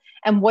example?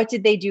 And what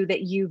did they do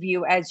that you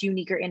view as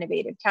unique or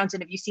innovative?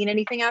 Townsend, have you seen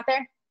anything out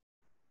there?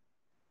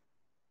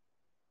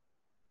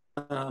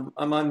 I'm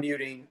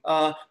unmuting.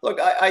 Look,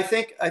 I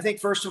think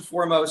first and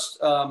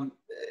foremost,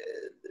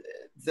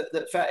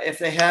 if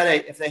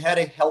they had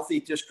a healthy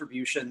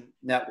distribution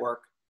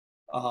network,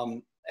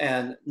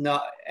 and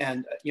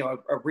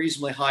a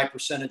reasonably high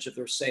percentage of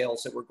their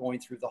sales that were going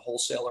through the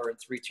wholesaler and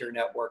 3-tier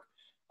network,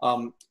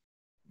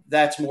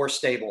 that's more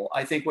stable.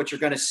 I think what you're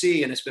going to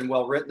see, and it's been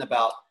well written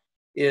about,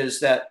 is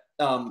that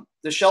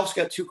the shelves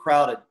got too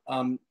crowded.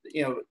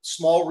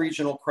 Small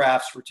regional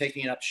crafts were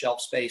taking up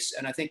shelf space,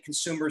 and I think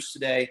consumers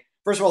today,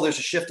 first of all, there's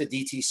a shift to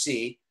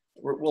DTC.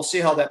 We'll see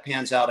how that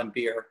pans out in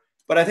beer.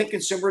 But I think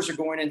consumers are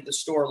going into the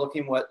store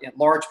looking in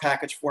large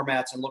package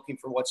formats and looking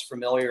for what's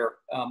familiar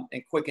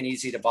and quick and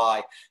easy to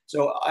buy.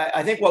 So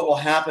I think what will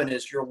happen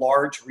is your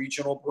large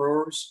regional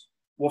brewers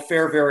will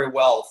fare very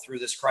well through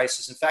this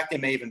crisis. In fact, they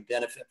may even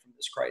benefit from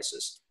this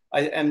crisis.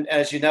 And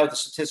as you know, the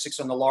statistics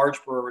on the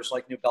large brewers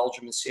like New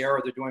Belgium and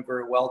Sierra, they're doing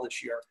very well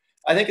this year.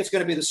 I think it's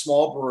going to be the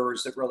small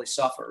brewers that really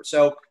suffer.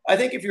 So I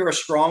think if you're a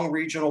strong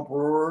regional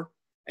brewer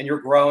and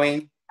you're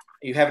growing,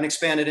 you haven't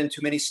expanded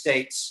into many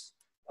states,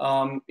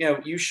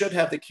 you should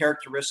have the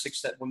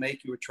characteristics that will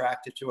make you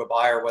attractive to a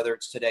buyer, whether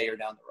it's today or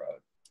down the road.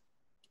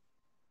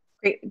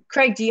 Great.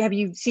 Craig, have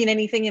you seen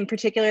anything in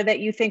particular that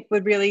you think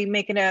would really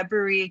make a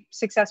brewery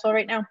successful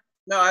right now?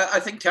 No, I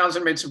think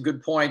Townsend made some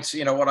good points.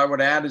 What I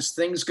would add is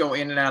things go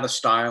in and out of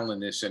style in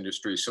this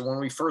industry. So when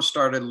we first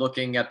started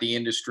looking at the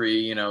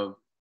industry,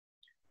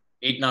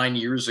 8-9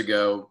 years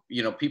ago,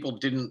 people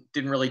didn't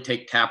really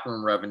take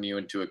taproom revenue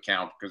into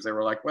account because they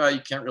were like, well,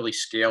 you can't really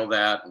scale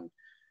that.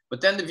 But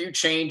then the view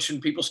changed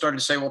and people started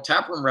to say, well,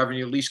 taproom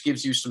revenue at least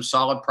gives you some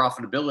solid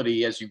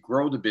profitability as you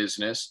grow the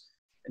business.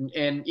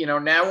 And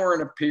now we're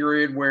in a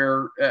period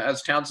where,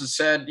 as Townsend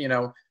said,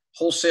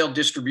 wholesale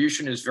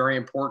distribution is very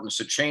important.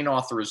 So chain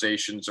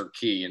authorizations are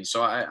key. And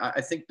so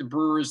I think the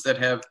brewers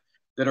that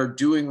are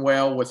doing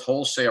well with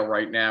wholesale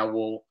right now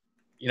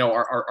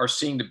are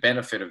seeing the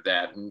benefit of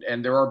that.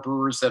 And there are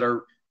brewers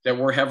that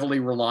were heavily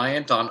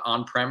reliant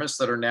on premise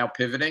that are now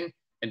pivoting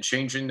and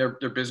changing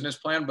their business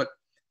plan. But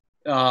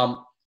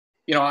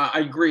I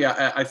agree.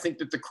 I think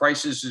that the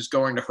crisis is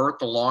going to hurt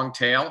the long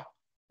tail.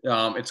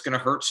 It's going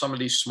to hurt some of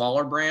these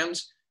smaller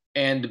brands,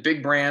 and the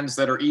big brands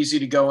that are easy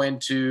to go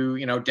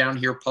into, down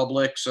here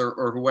Publix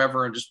or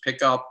whoever, and just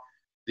pick up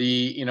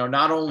the,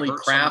 not only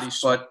craft,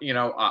 but,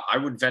 I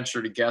would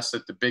venture to guess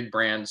that the big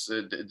brands,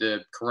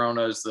 the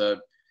Coronas, the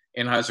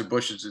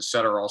Anheuser-Busch's, et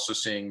cetera, are also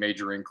seeing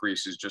major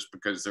increases just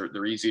because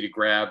they're easy to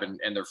grab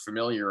and they're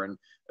familiar. And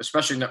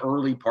especially in the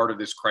early part of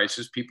this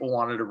crisis, people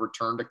wanted to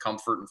return to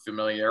comfort and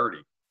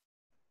familiarity.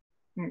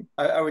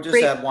 I would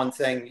just add one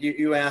thing.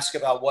 You ask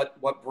about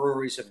what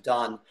breweries have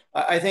done.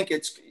 I think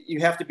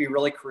you have to be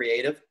really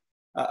creative.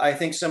 I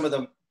think some of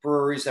the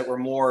breweries that were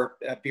more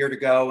beer to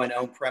go and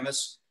own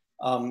premise,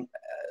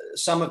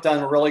 some have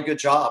done a really good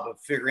job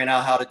of figuring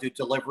out how to do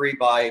delivery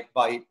by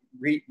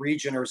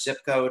region or zip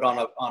code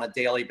on a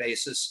daily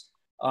basis.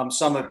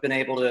 Some have been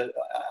able to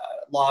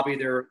lobby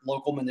their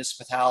local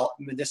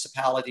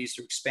municipalities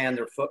to expand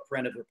their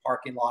footprint of their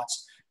parking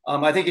lots.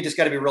 I think you just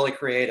got to be really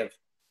creative.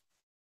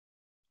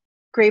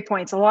 Great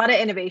points. A lot of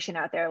innovation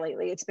out there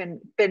lately. It's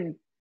been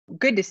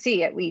good to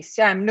see, at least.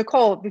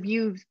 Nicole, have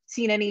you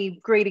seen any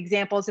great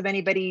examples of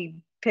anybody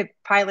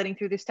piloting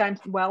through this time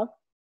well?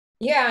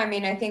 Yeah, I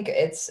mean, I think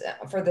it's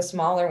for the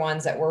smaller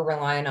ones that we're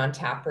relying on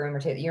taproom,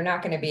 you're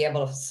not going to be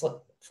able to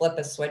flip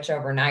a switch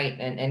overnight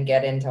and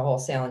get into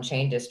wholesale and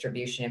chain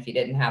distribution if you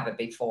didn't have it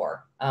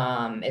before.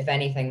 If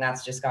anything,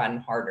 that's just gotten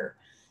harder.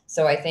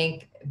 So I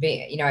think,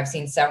 I've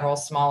seen several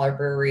smaller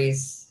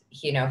breweries,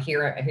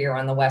 here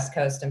on the West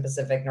Coast and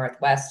Pacific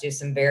Northwest do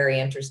some very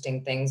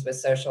interesting things with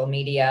social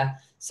media,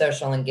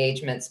 social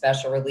engagement,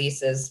 special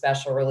releases,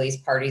 special release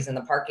parties in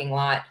the parking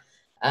lot,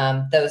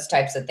 those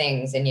types of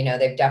things. And,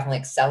 they've definitely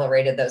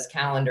accelerated those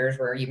calendars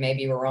where you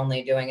maybe were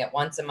only doing it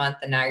once a month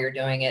and now you're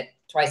doing it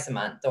twice a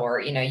month, or,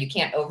 you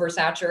can't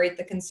oversaturate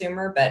the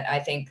consumer, but I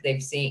think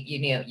they've seen,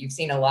 you've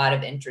seen a lot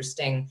of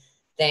interesting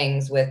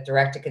things with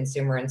direct to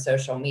consumer and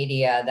social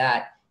media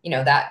that,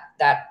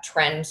 that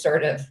trend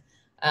sort of,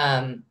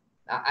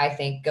 I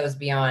think goes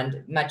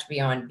much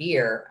beyond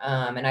beer.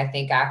 And I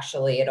think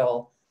actually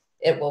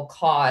it will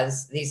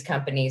cause these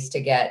companies to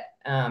get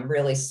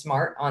really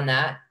smart on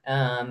that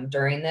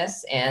during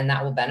this, and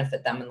that will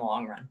benefit them in the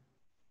long run.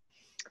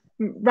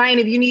 Ryan,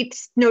 have you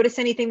noticed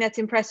anything that's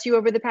impressed you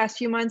over the past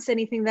few months?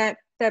 Anything that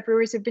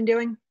brewers have been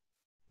doing?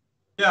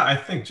 Yeah, I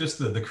think just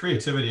the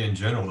creativity in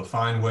general to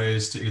find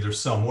ways to either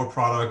sell more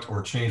product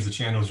or change the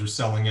channels you're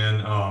selling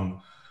in.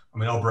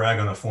 I'll brag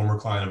on a former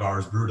client of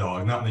ours,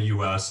 Brewdog, not in the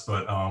U.S.,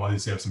 but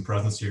obviously have some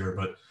presence here.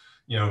 But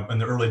in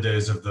the early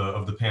days of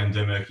the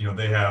pandemic,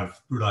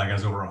 Brewdog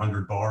has over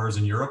 100 bars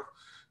in Europe,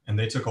 and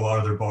they took a lot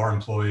of their bar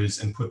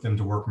employees and put them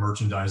to work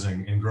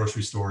merchandising in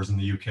grocery stores in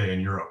the UK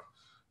and Europe.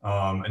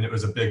 And it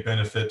was a big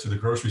benefit to the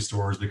grocery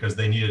stores because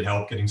they needed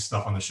help getting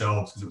stuff on the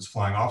shelves because it was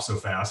flying off so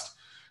fast.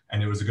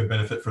 And it was a good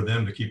benefit for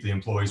them to keep the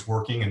employees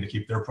working and to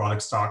keep their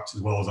products stocked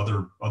as well as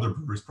other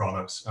breweries'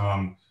 products.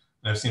 And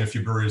I've seen a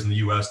few breweries in the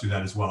U.S. do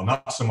that as well.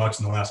 Not so much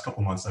in the last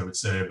couple of months, I would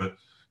say, but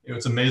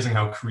it's amazing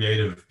how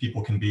creative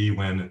people can be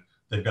when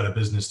they've got a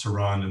business to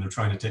run and they're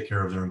trying to take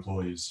care of their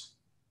employees.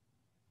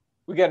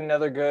 We got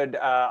another good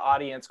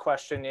audience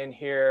question in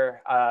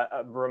here.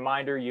 A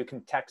reminder, you can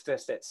text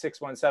us at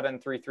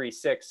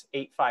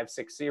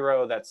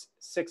 617-336-8560. That's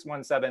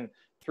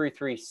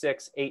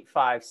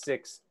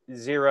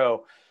 617-336-8560.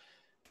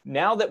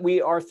 Now that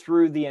we are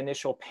through the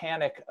initial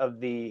panic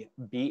of the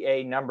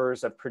BA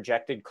numbers of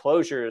projected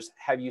closures,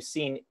 have you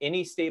seen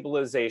any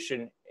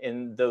stabilization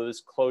in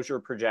those closure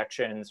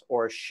projections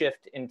or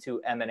shift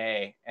into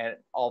M&A? And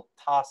I'll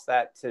toss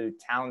that to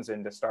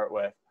Townsend to start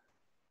with.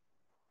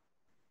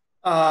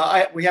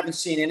 We haven't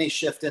seen any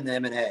shift in the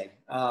M&A.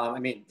 I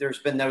mean, there's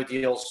been no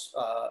deals,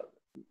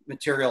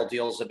 material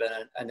deals have been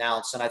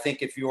announced. And I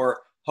think if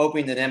you're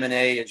hoping that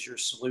M&A is your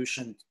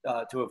solution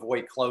to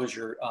avoid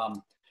closure,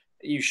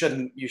 you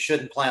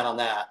shouldn't plan on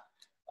that.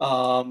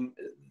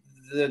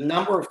 The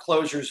number of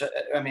closures,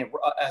 I mean,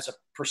 as a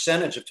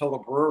percentage of total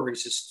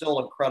breweries is still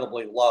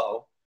incredibly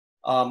low.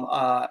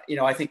 You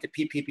know, I think the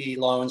PPP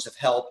loans have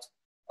helped.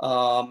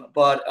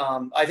 But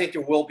I think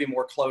there will be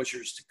more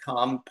closures to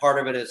come. Part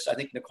of it is, I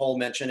think Nicole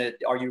mentioned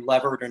it, are you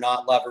levered or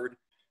not levered?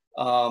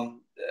 I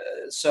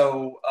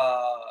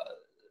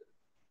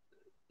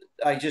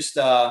just,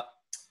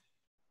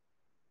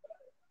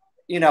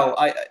 you know,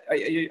 I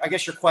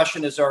guess your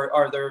question is,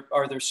 are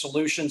there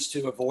solutions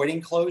to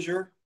avoiding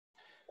closure?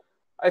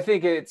 I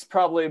think it's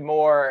probably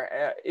more,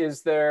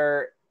 is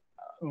there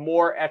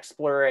more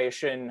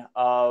exploration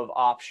of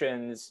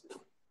options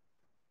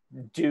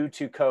due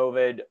to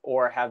COVID,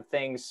 or have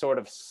things sort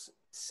of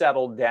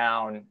settled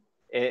down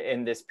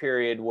in this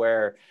period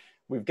where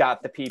we've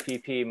got the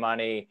PPP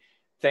money,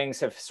 things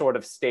have sort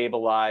of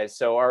stabilized?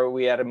 So are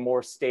we at a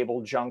more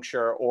stable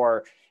juncture,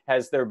 or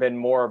has there been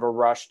more of a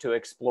rush to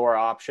explore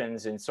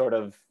options and sort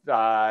of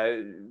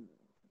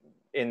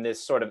in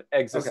this sort of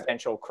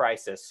existential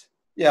crisis?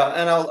 Yeah,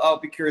 and I'll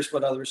be curious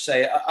what others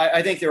say.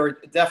 I think there are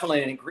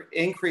definitely an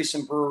increase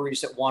in breweries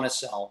that want to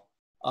sell.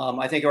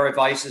 I think our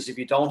advice is, if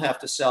you don't have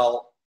to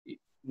sell,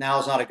 now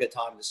is not a good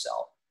time to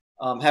sell.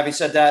 Having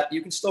said that,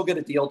 you can still get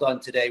a deal done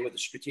today with a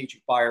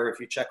strategic buyer if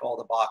you check all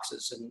the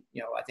boxes. And,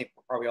 you know, I think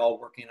we're probably all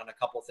working on a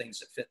couple of things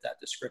that fit that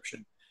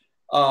description.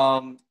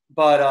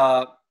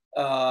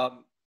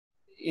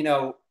 You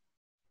know,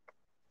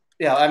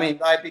 yeah, I mean,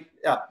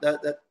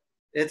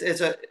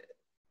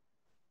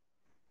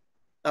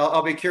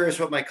 I'll be curious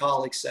what my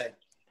colleagues say.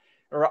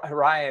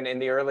 Ryan, in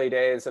the early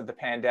days of the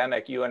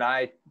pandemic, you and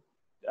I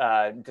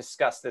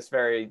discussed this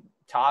very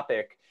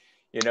topic.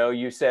 You know,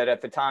 you said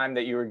at the time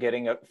that you were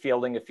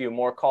fielding a few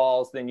more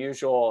calls than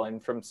usual,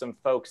 and from some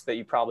folks that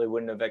you probably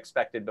wouldn't have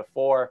expected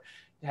before.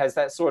 Has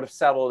that sort of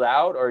settled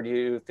out, or do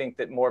you think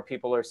that more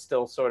people are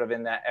still sort of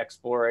in that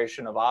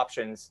exploration of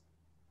options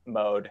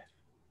mode?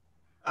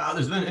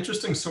 There's been an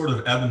interesting sort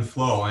of ebb and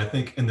flow. I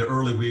think in the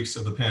early weeks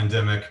of the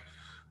pandemic,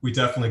 we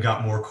definitely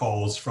got more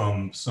calls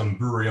from some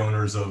brewery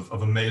owners of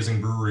amazing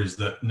breweries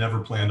that never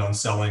planned on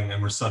selling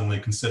and were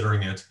suddenly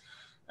considering it.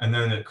 And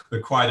then it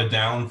quieted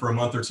down for a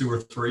month or two or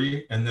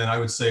three. And then I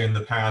would say in the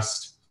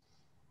past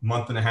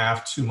month and a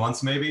half, 2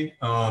 months maybe,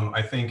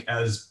 I think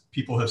as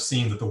people have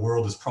seen that the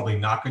world is probably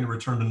not going to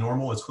return to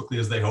normal as quickly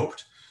as they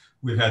hoped,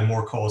 we've had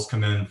more calls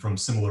come in from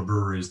similar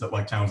breweries that,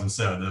 like Townsend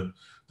said,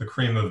 the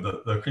cream of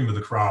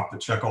the crop that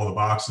check all the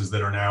boxes,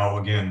 that are now,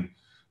 again,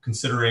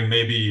 considering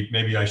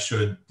maybe I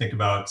should think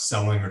about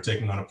selling or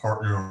taking on a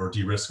partner or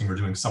de-risking or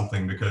doing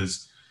something,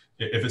 because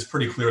if it's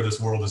pretty clear this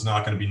world is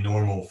not going to be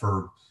normal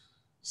for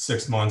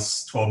 6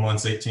 months, 12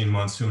 months, 18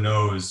 months, who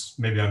knows,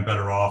 maybe I'm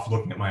better off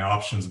looking at my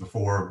options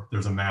before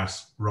there's a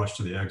mass rush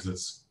to the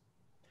exits.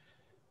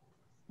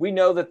 We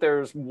know that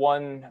there's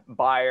one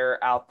buyer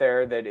out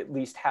there that at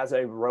least has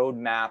a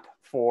roadmap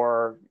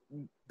for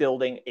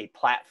building a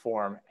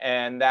platform,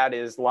 and that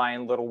is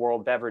Lion Little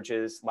World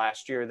Beverages.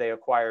 Last year, they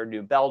acquired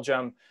New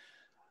Belgium.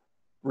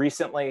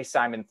 Recently,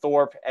 Simon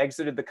Thorpe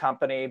exited the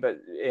company, but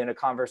in a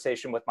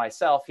conversation with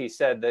myself, he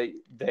said that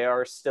they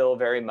are still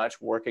very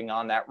much working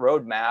on that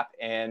roadmap,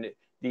 and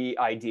the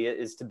idea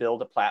is to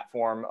build a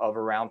platform of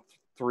around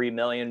 3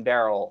 million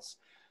barrels.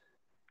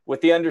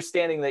 With the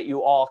understanding that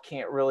you all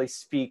can't really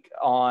speak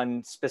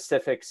on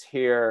specifics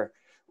here,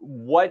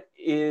 what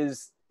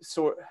is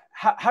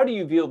how do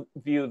you view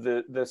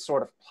the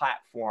sort of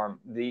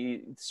platform,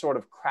 the sort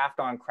of craft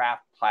on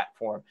craft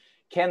platform?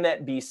 Can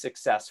that be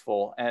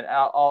successful? And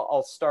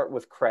I'll start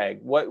with Craig.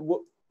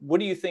 What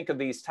do you think of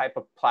these type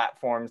of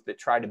platforms that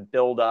try to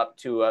build up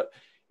to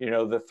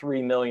the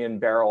 3 million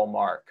barrel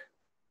mark?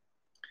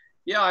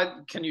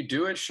 Yeah, can you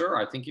do it? Sure,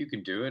 I think you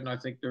can do it, and I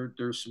think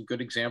there's some good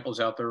examples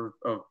out there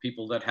of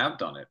people that have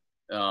done it.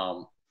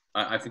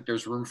 I think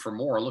there's room for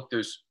more. Look,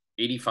 there's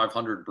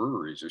 8,500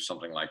 breweries or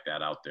something like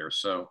that out there.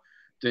 So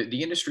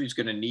the industry is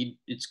going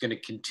to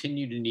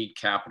continue to need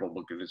capital,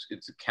 because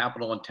it's a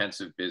capital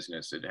intensive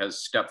business. It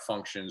has step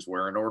functions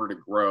where in order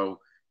to grow,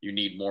 you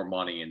need more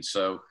money. And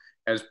so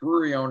as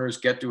brewery owners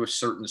get to a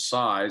certain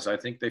size, I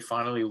think they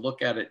finally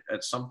look at it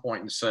at some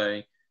point and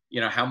say,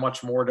 how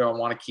much more do I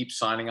want to keep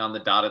signing on the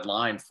dotted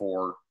line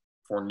for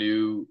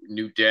new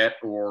debt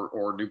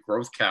or new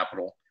growth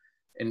capital?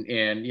 And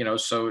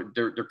so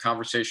their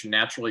conversation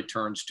naturally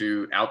turns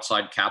to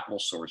outside capital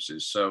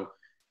sources. So,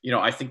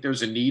 I think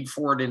there's a need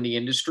for it in the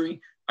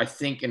industry. I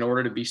think in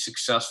order to be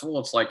successful,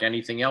 it's like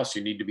anything else.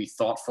 You need to be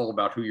thoughtful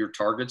about who your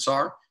targets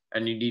are,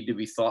 and you need to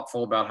be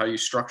thoughtful about how you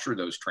structure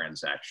those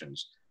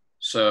transactions.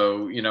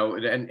 So,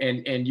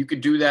 and you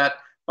could do that,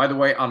 by the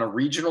way, on a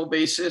regional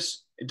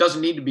basis. It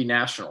doesn't need to be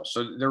national.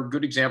 So there are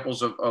good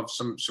examples of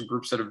some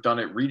groups that have done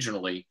it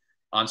regionally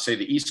on, say,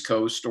 the East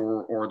Coast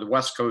or the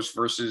West Coast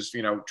versus,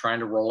 trying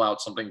to roll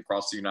out something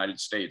across the United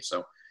States.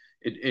 So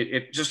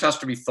it just has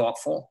to be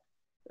thoughtful.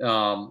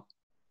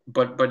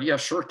 But yeah,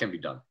 sure, it can be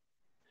done.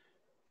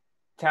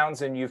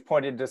 Townsend, you've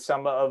pointed to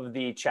some of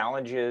the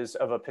challenges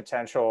of a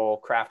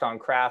potential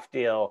craft-on-craft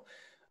deal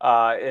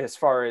as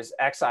far as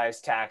excise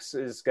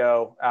taxes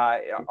go.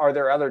 Are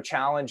there other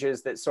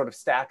challenges that sort of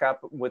stack up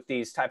with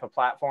these type of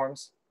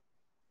platforms?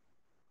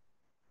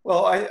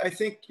 Well, I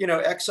think,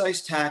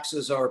 excise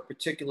taxes are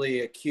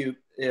particularly acute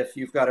if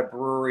you've got a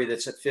brewery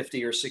that's at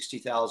 50 or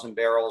 60,000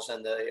 barrels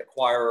and the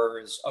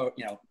acquirer is,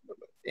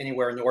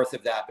 anywhere north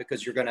of that,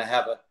 because you're going to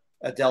have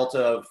a delta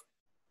of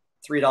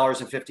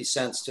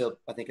 $3.50 to,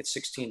 I think it's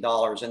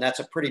 $16, and that's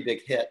a pretty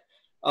big hit.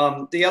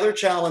 The other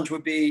challenge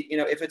would be,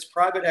 if it's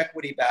private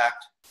equity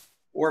backed,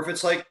 or if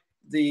it's like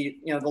the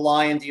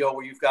Lion deal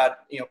where you've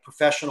got,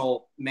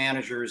 professional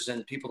managers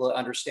and people that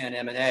understand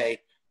M&A,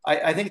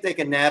 I think they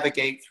can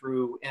navigate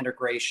through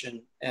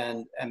integration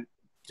and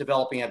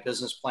developing a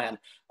business plan.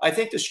 I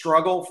think the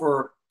struggle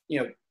for,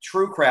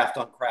 true craft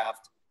on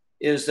craft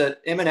is that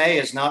M&A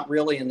is not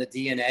really in the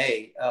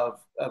DNA of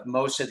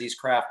most of these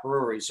craft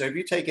breweries. So if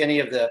you take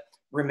any of the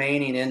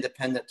remaining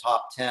independent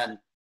top 10,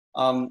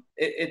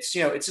 it's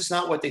just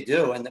not what they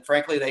do. And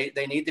frankly,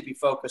 they need to be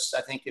focused. I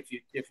think if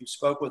you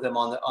spoke with them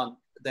on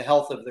the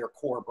health of their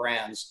core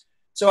brands.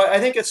 So I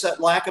think it's that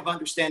lack of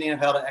understanding of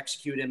how to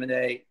execute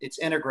M&A. It's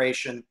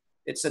integration.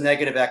 It's the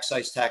negative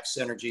excise tax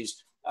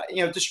synergies.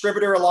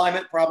 Distributor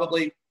alignment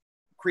probably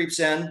creeps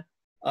in.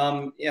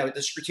 The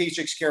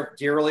strategics care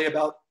dearly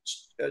about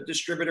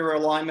distributor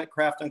alignment.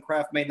 Craft on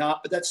craft may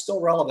not, but that's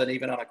still relevant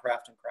even on a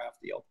craft on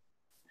craft deal.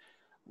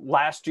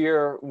 Last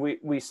year,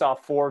 we saw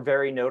 4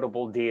 very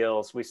notable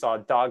deals. We saw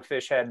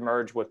Dogfish Head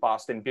merge with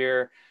Boston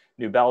Beer,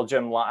 New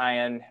Belgium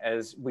Lion,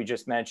 as we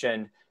just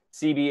mentioned,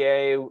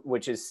 CBA,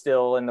 which is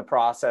still in the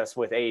process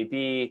with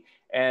AB,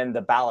 and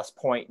the Ballast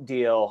Point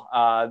deal.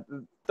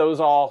 Those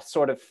all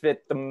sort of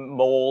fit the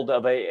mold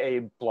of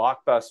a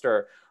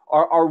blockbuster.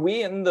 Are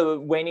we in the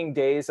waning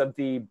days of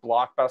the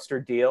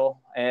blockbuster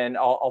deal? And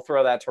I'll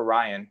throw that to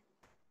Ryan.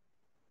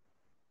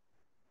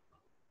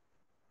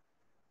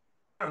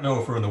 I don't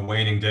know if we're in the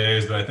waning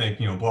days, but I think,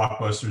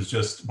 blockbusters,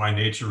 just by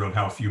nature of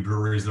how few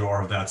breweries there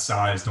are of that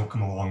size, don't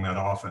come along that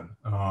often.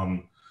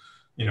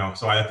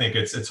 So I think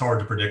it's hard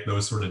to predict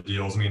those sort of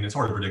deals. I mean, it's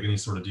hard to predict any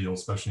sort of deal,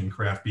 especially in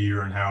craft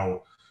beer, and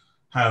how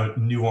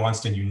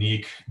nuanced and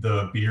unique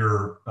the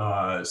beer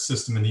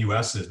system in the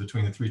U.S. is,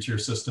 between the 3-tier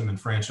system and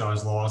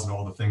franchise laws and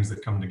all the things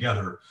that come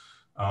together.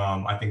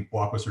 I think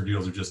blockbuster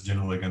deals are just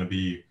generally going to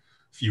be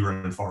fewer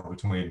and far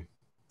between.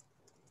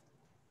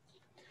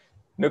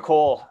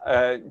 Nicole,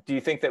 do you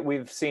think that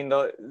we've seen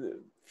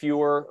the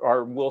fewer,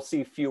 or we'll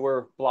see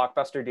fewer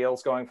blockbuster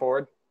deals going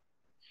forward?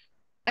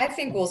 I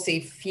think we'll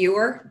see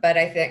fewer, but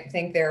I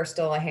think there are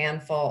still a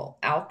handful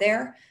out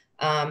there.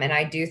 And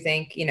I do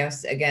think,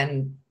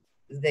 again,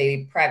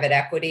 the private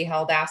equity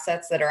held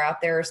assets that are out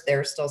there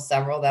are still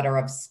several that are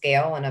of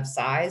scale and of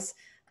size.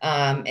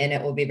 And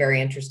it will be very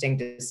interesting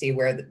to see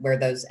where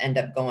those end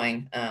up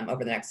going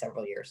over the next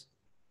several years.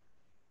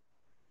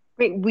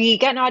 Great. We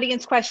got an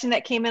audience question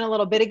that came in a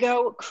little bit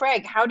ago.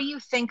 Craig, how do you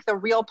think the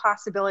real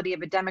possibility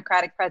of a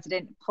Democratic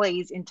president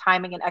plays in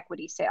timing an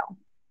equity sale?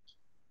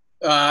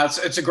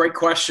 It's a great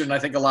question. I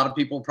think a lot of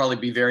people will probably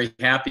be very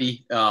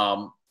happy.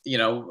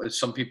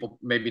 Some people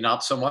maybe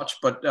not so much,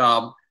 but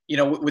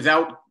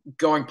without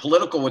going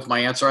political with my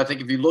answer, I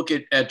think if you look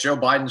at Joe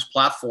Biden's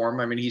platform,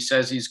 I mean, he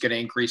says he's going to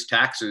increase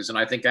taxes. And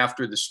I think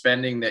after the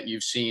spending that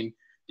you've seen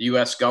the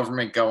U.S.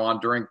 government go on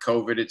during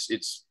COVID,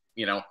 it's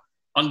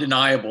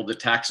undeniable the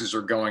taxes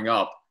are going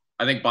up.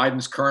 I think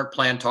Biden's current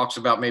plan talks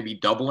about maybe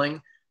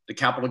doubling the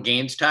capital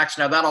gains tax.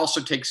 Now, that also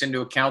takes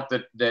into account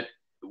that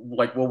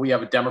we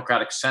have a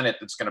Democratic Senate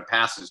that's going to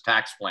pass his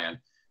tax plan.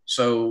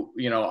 So,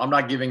 I'm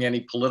not giving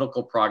any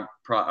political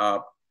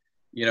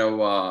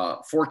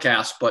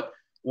forecast, but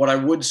what I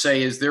would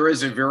say is there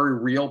is a very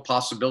real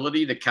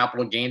possibility that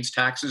capital gains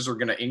taxes are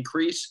going to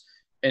increase.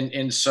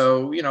 And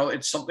so,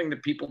 it's something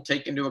that people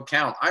take into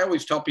account. I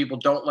always tell people,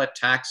 don't let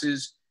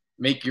taxes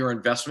make your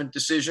investment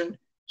decision.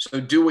 So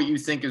do what you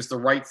think is the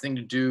right thing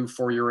to do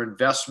for your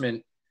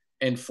investment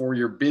and for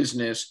your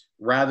business,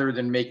 rather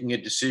than making a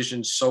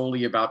decision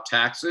solely about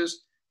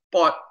taxes.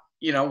 But,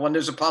 when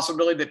there's a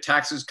possibility that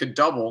taxes could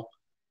double,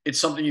 it's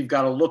something you've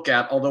got to look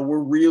at. Although we're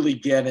really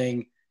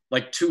getting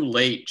too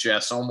late,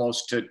 Jess,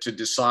 almost to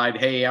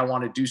decide, hey, I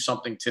want to do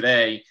something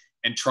today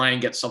and try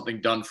and get something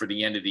done for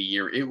the end of the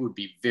year. It would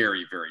be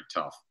very, very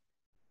tough.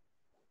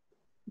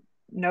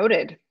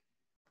 Noted.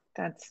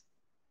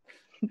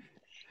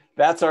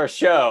 That's our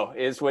show,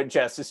 is what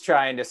Jess is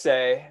trying to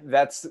say.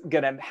 That's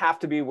going to have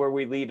to be where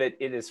we leave it.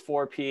 It is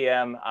 4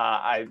 p.m.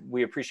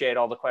 We appreciate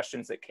all the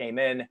questions that came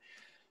in.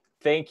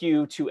 Thank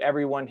you to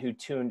everyone who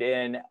tuned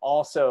in.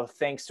 Also,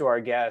 thanks to our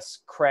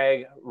guests,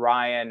 Craig,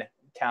 Ryan,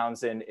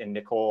 Townsend, and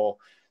Nicole.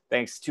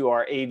 Thanks to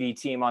our AV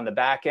team on the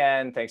back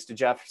end. Thanks to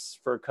Jeff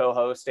for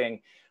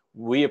co-hosting.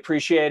 We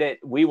appreciate it.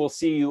 We will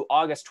see you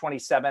August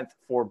 27th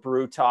for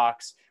Brew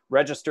Talks.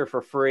 Register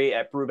for free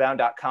at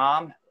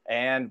brewbound.com,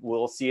 and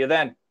we'll see you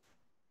then.